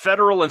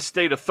 Federal and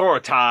state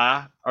authorities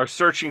are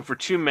searching for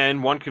two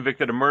men, one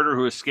convicted of murder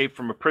who escaped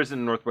from a prison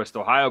in Northwest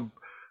Ohio.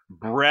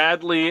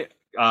 Bradley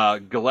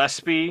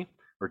Gillespie,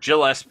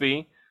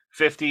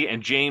 50,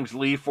 and James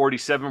Lee,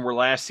 47, were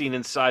last seen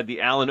inside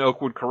the Allen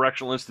Oakwood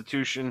Correctional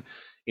Institution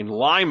in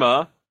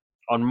Lima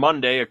on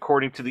Monday,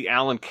 according to the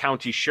Allen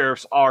County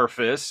Sheriff's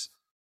Office.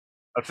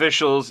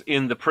 Officials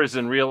in the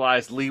prison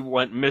realized Lee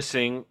went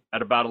missing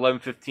at about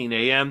 11:15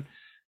 a.m.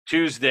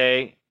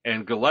 Tuesday,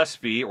 and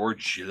Gillespie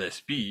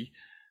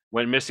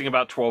went missing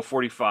about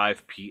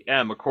 12:45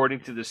 p.m.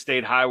 According to the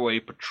State Highway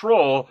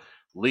Patrol,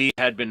 Lee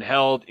had been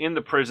held in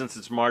the prison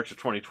since March of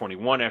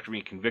 2021 after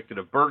being convicted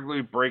of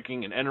burglary,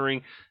 breaking and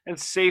entering, and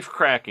safe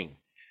cracking.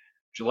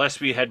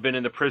 Gillespie had been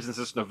in the prison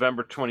since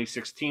November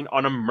 2016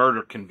 on a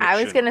murder conviction.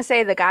 I was going to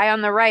say the guy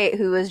on the right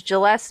who is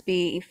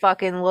Gillespie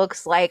fucking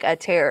looks like a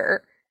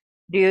terror.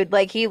 Dude,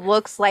 like he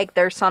looks like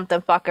there's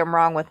something fucking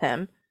wrong with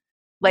him.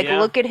 Like, Yeah.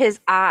 Look at his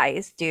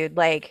eyes, dude.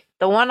 Like,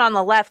 the one on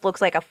the left looks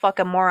like a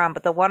fucking moron,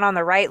 but the one on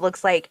the right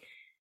looks like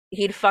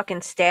he'd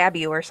fucking stab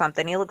you or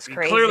something. He looks He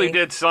crazy. clearly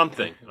did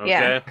something, okay?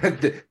 Yeah.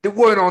 The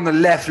one on the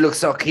left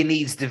looks like he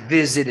needs to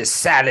visit a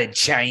salad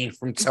chain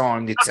from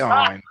time to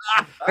time.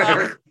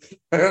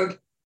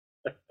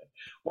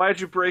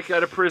 Why'd you break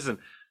out of prison?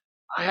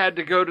 I had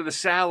to go to the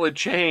salad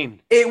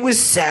chain. It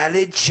was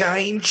Salad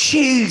Chain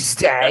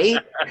Tuesday.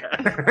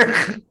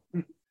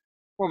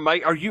 Well,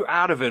 Mike, are you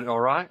out of it, all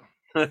right?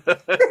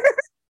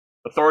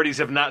 Authorities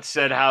have not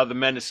said how the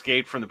men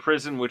escaped from the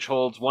prison, which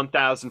holds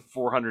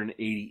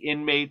 1,480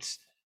 inmates.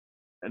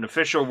 An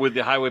official with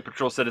the Highway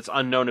Patrol said it's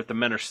unknown if the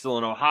men are still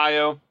in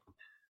Ohio,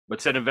 but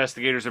said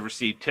investigators have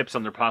received tips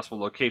on their possible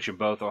location,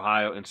 both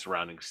Ohio and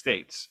surrounding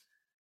states.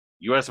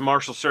 U.S.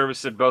 Marshal Service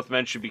said both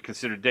men should be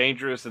considered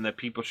dangerous and that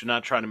people should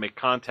not try to make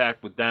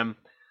contact with them.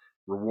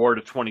 Reward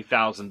of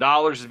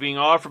 $20,000 is being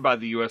offered by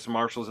the U.S.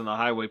 Marshals and the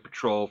Highway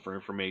Patrol for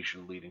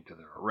information leading to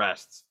their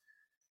arrests.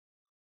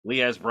 Lee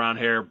has brown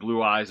hair,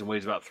 blue eyes, and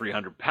weighs about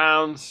 300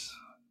 pounds.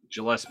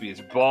 Gillespie is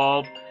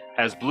bald,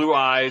 has blue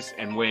eyes,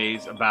 and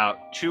weighs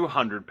about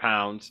 200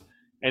 pounds.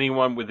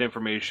 Anyone with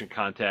information,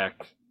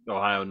 contact the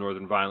Ohio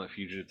Northern Violent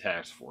Fugitive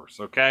Task Force,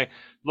 okay?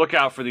 Look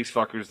out for these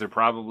fuckers. They're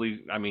probably,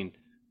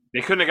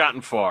 they couldn't have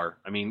gotten far.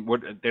 They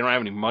don't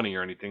have any money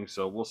or anything,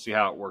 so we'll see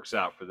how it works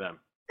out for them.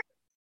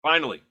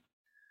 Finally,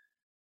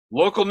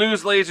 local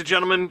news, ladies and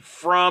gentlemen,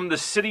 from the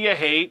city of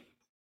hate,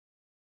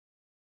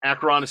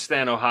 Akron,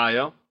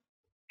 Ohio,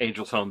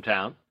 Angel's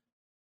hometown.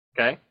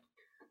 Okay?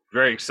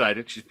 Very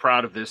excited. She's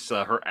proud of this,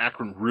 her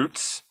Akron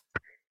roots.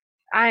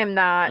 I am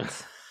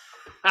not.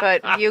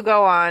 But you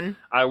go on.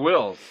 I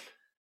will.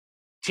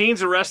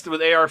 Teens arrested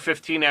with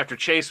AR-15 after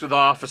chase with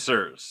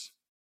officers.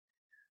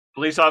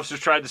 Police officers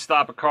tried to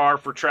stop a car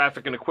for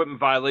traffic and equipment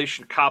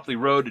violation at Copley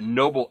Road and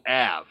Noble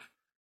Ave,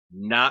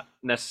 not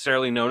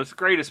necessarily known as the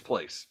greatest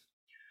place.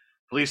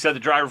 Police said the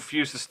driver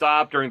refused to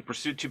stop. During the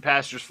pursuit, two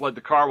passengers fled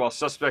the car while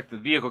suspect in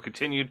the vehicle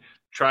continued to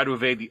try to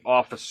evade the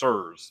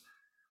officers.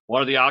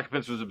 One of the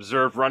occupants was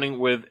observed running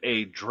with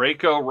a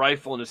Draco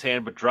rifle in his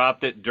hand but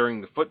dropped it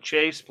during the foot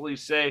chase,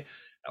 police say.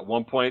 At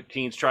one point,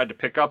 teens tried to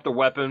pick up the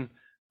weapon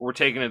but were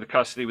taken into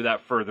custody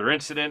without further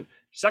incident.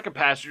 Second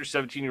passenger,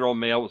 17-year-old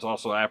male, was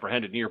also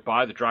apprehended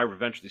nearby. The driver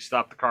eventually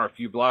stopped the car a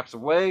few blocks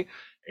away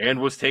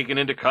and was taken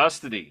into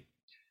custody.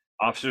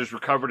 Officers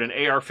recovered an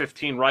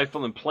AR-15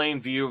 rifle in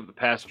plain view of the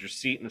passenger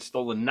seat and a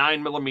stolen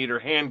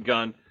 9mm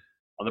handgun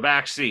on the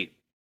back seat.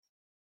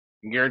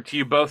 I can guarantee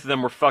you both of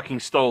them were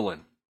fucking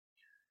stolen.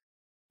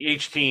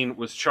 Each teen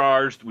was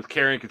charged with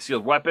carrying a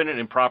concealed weapon and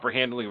improper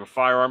handling of a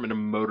firearm in a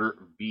motor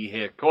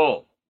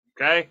vehicle.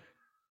 Okay?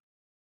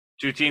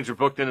 Two teens were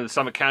booked into the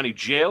Summit County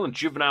Jail, and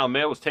juvenile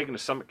male was taken to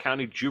Summit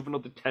County Juvenile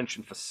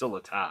Detention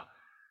Facility.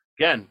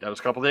 Again, that was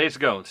a couple days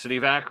ago in the city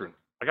of Akron.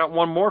 I got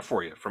one more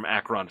for you from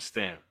Akron to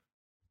Stan.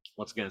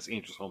 Once again, it's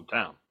Angel's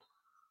hometown.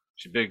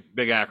 She's a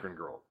big Akron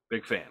girl.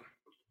 Big fan.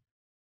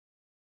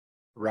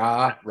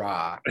 Rah,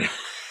 rah.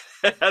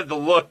 The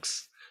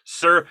looks.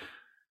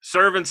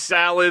 Serving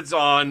salads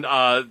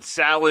on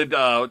salad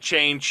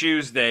chain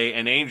Tuesday,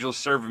 and Angel's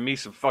serving me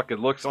some fucking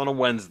looks on a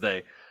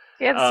Wednesday.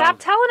 Yeah, stop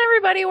telling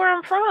everybody where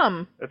I'm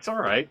from. It's all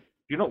right.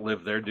 You don't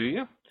live there, do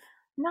you?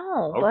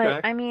 No,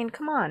 Okay. but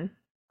come on.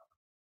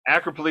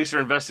 Akron police are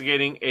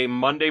investigating a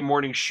Monday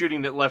morning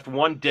shooting that left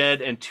one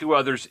dead and two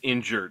others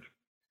injured.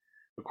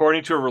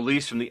 According to a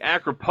release from the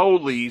Akron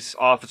police,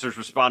 officers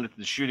responded to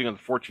the shooting on the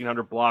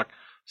 1400 block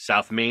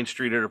South Main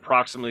Street at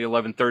approximately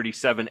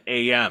 11:37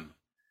 a.m.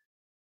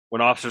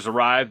 When officers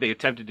arrived, they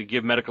attempted to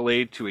give medical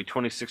aid to a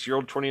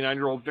 26-year-old,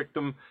 29-year-old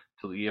victim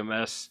till the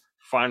EMS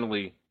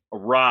finally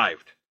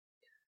arrived.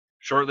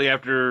 Shortly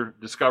after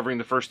discovering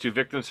the first two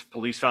victims,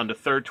 police found a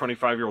third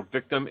 25-year-old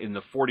victim in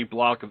the 40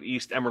 block of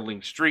East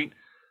Emmerling Street.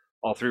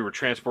 All three were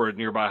transported to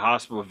a nearby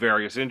hospital with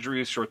various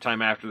injuries. Short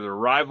time after their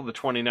arrival, the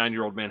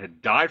 29-year-old man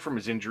had died from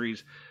his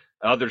injuries.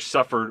 Others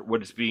suffered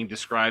what is being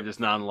described as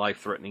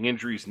non-life-threatening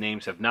injuries.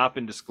 Names have not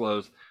been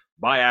disclosed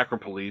by Akron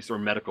police or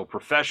medical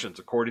professions.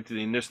 According to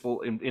the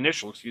initial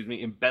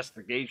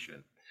investigation,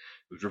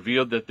 it was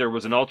revealed that there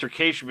was an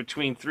altercation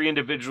between three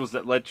individuals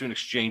that led to an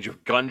exchange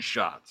of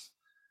gunshots.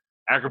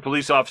 Akron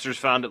police officers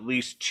found at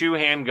least 2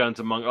 handguns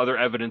among other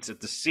evidence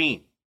at the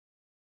scene.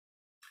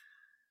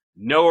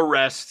 No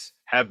arrests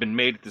have been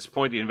made at this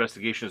point. The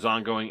investigation is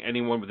ongoing.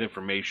 Anyone with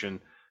information,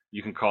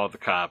 you can call the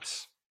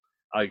cops.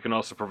 You can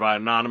also provide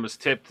an anonymous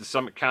tip to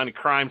Summit County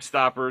Crime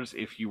Stoppers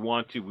if you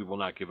want to. We will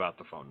not give out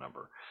the phone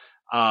number.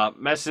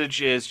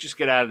 Message is just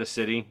get out of the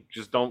city.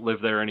 Just don't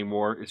live there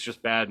anymore. It's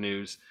just bad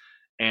news.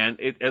 And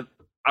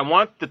I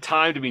want the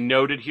time to be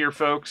noted here,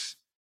 folks.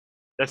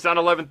 That's not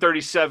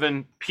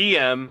 11:37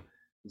 p.m.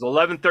 It's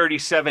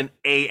 11:37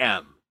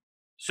 a.m.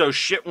 So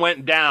shit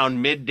went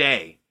down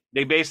midday.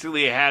 They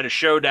basically had a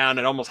showdown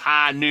at almost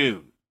high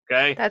noon,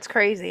 okay? That's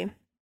crazy.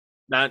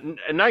 Now,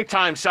 at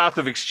nighttime south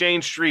of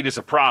Exchange Street is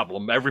a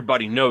problem.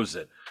 Everybody knows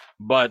it.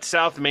 But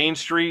South Main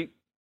Street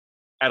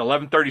at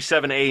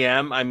 11:37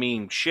 a.m., I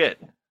mean,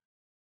 shit.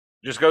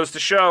 Just goes to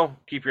show,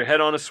 keep your head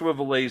on a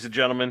swivel, ladies and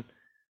gentlemen.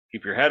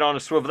 Keep your head on a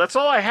swivel. That's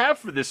all I have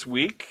for this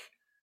week.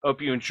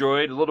 Hope you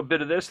enjoyed a little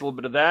bit of this, a little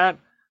bit of that.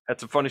 Had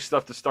some funny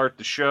stuff to start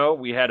the show.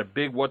 We had a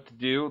big what to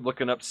do,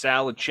 looking up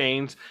salad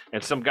chains,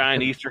 and some guy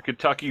in Eastern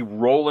Kentucky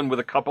rolling with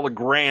a couple of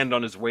grand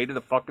on his way to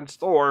the fucking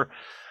store.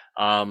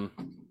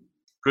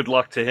 Good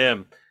luck to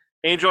him.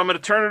 Angel, I'm going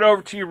to turn it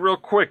over to you real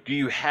quick. Do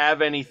you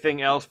have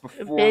anything else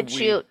before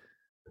BitChute.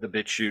 The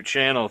BitChute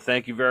channel?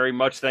 Thank you very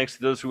much. Thanks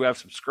to those who have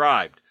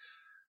subscribed.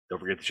 Don't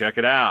forget to check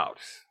it out.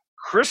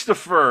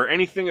 Christopher,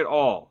 anything at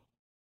all?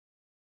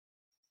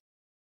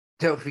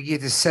 Don't forget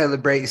to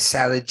celebrate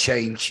Salad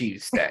Chain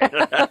Tuesday.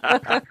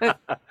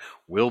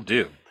 Will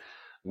do.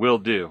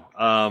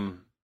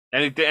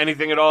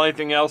 Anything at all?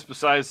 Anything else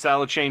besides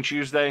Salad Chain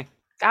Tuesday?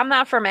 I'm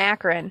not from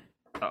Akron.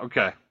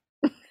 Okay.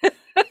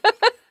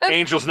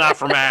 Angel's not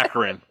from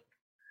Akron.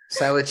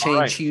 Salad Chain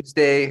All right.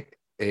 Tuesday,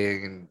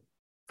 and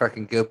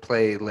fucking go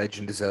play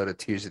Legend of Zelda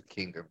Tears of the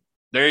Kingdom.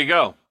 There you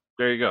go.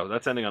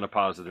 That's ending on a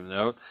positive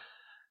note.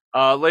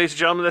 Ladies and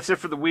gentlemen, that's it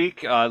for the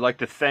week. I'd like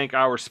to thank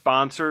our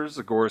sponsors,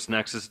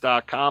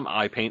 AgorisNexus.com,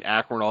 I Paint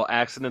Akron, All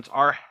Accidents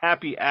are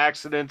Happy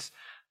Accidents,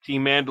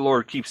 Team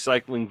Mandalore keeps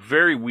cycling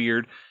very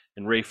weird,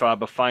 and Ray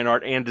Faba Fine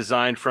Art and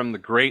Design from the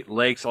Great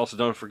Lakes. Also,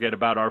 don't forget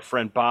about our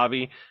friend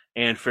Bobby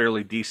and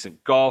Fairly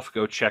Decent Golf.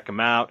 Go check him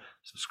out,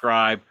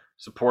 subscribe,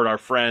 support our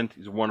friend.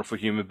 He's a wonderful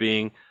human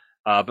being.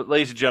 But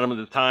ladies and gentlemen,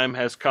 the time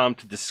has come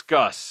to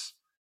discuss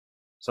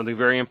something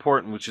very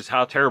important, which is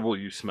how terrible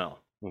you smell.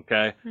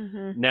 Okay.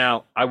 Mm-hmm.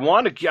 Now, I'm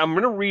going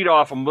to read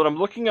off what I'm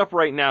looking up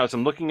right now is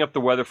I'm looking up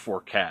the weather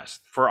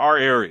forecast for our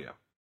area.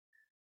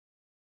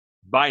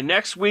 By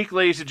next week,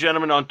 ladies and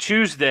gentlemen, on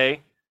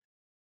Tuesday,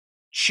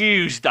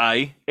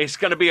 it's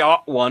going to be a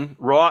hot one,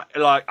 right?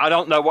 Like, I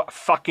don't know what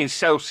fucking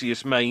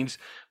Celsius means,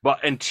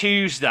 but on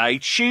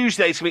Tuesday's going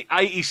to be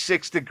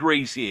 86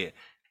 degrees here.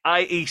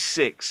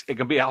 86. It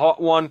can be a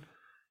hot one.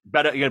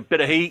 You get a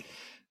bit of heat,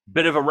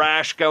 bit of a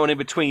rash going in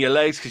between your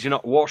legs because you're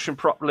not washing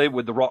properly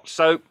with the rock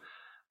soap.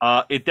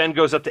 It then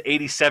goes up to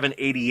 87,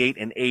 88,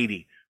 and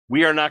 80.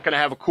 We are not going to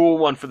have a cool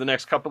one for the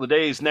next couple of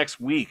days next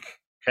week,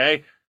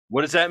 okay?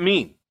 What does that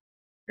mean?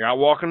 You're out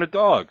walking the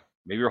dog.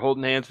 Maybe you're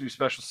holding hands with your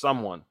special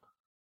someone.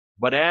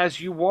 But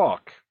as you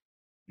walk,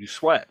 you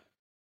sweat.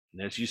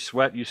 And as you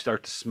sweat, you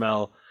start to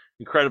smell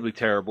incredibly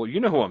terrible. You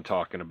know who I'm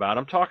talking about.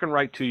 I'm talking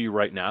right to you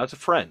right now as a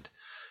friend.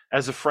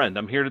 As a friend,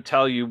 I'm here to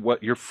tell you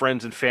what your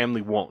friends and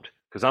family won't,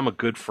 because I'm a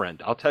good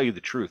friend. I'll tell you the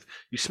truth.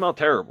 You smell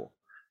terrible.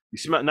 You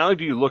smell, not only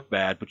do you look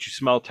bad, but you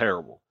smell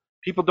terrible.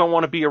 People don't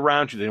want to be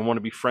around you. They don't want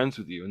to be friends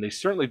with you. And they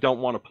certainly don't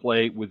want to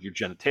play with your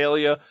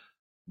genitalia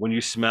when you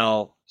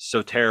smell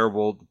so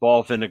terrible. The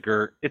ball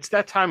vinegar. It's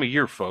that time of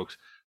year, folks.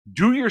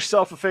 Do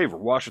yourself a favor.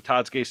 Wash with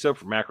Todd's Gay Soap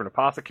from Akron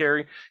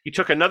Apothecary. He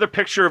took another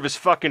picture of his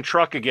fucking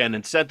truck again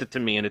and sent it to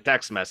me in a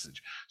text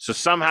message. So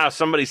somehow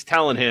somebody's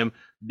telling him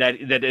that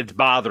it's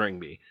bothering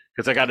me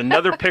because I got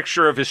another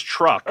picture of his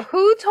truck.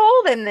 Who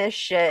told him this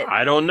shit?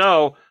 I don't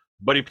know.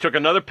 But he took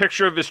another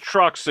picture of his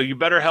truck, so you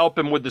better help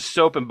him with the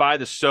soap and buy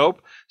the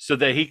soap so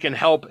that he can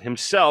help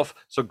himself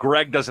so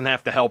Greg doesn't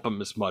have to help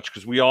him as much,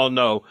 because we all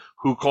know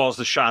who calls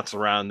the shots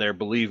around there,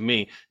 believe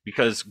me,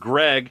 because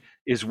Greg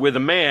is with a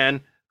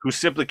man who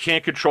simply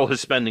can't control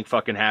his spending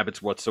fucking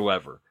habits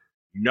whatsoever.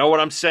 You know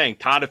what I'm saying?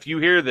 Todd, if you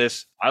hear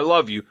this, I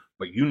love you,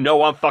 but you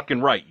know I'm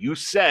fucking right. You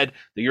said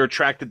that you're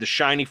attracted to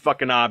shiny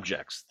fucking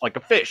objects, like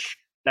a fish.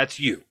 That's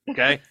you,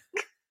 okay?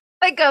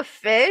 Like a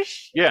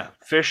fish? Yeah,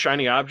 fish,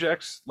 shiny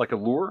objects, like a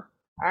lure.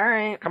 All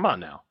right. Come on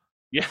now.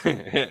 Yeah. Blah,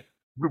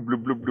 blah,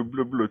 blah, blah,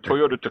 blah, blah.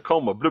 Toyota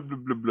Tacoma. Blah, blah,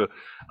 blah,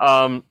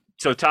 blah.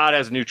 So Todd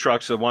has a new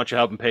truck, so why don't you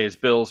help him pay his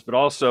bills, but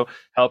also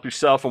help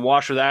yourself and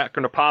wash with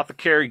Akron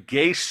Apothecary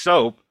Gay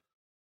Soap,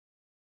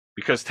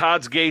 because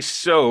Todd's Gay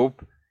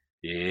Soap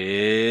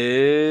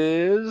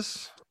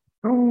is...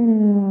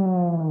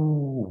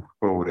 Ooh,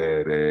 oh,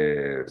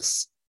 that ass.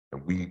 ass.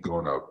 And we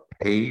gonna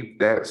pave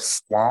that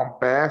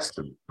swamp ass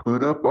and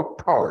put up a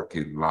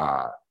parking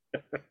lot.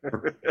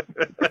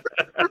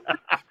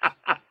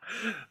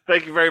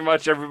 Thank you very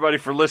much, everybody,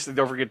 for listening.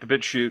 Don't forget to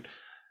BitChute.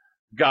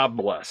 God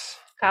bless.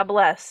 God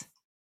bless.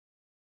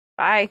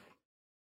 Bye.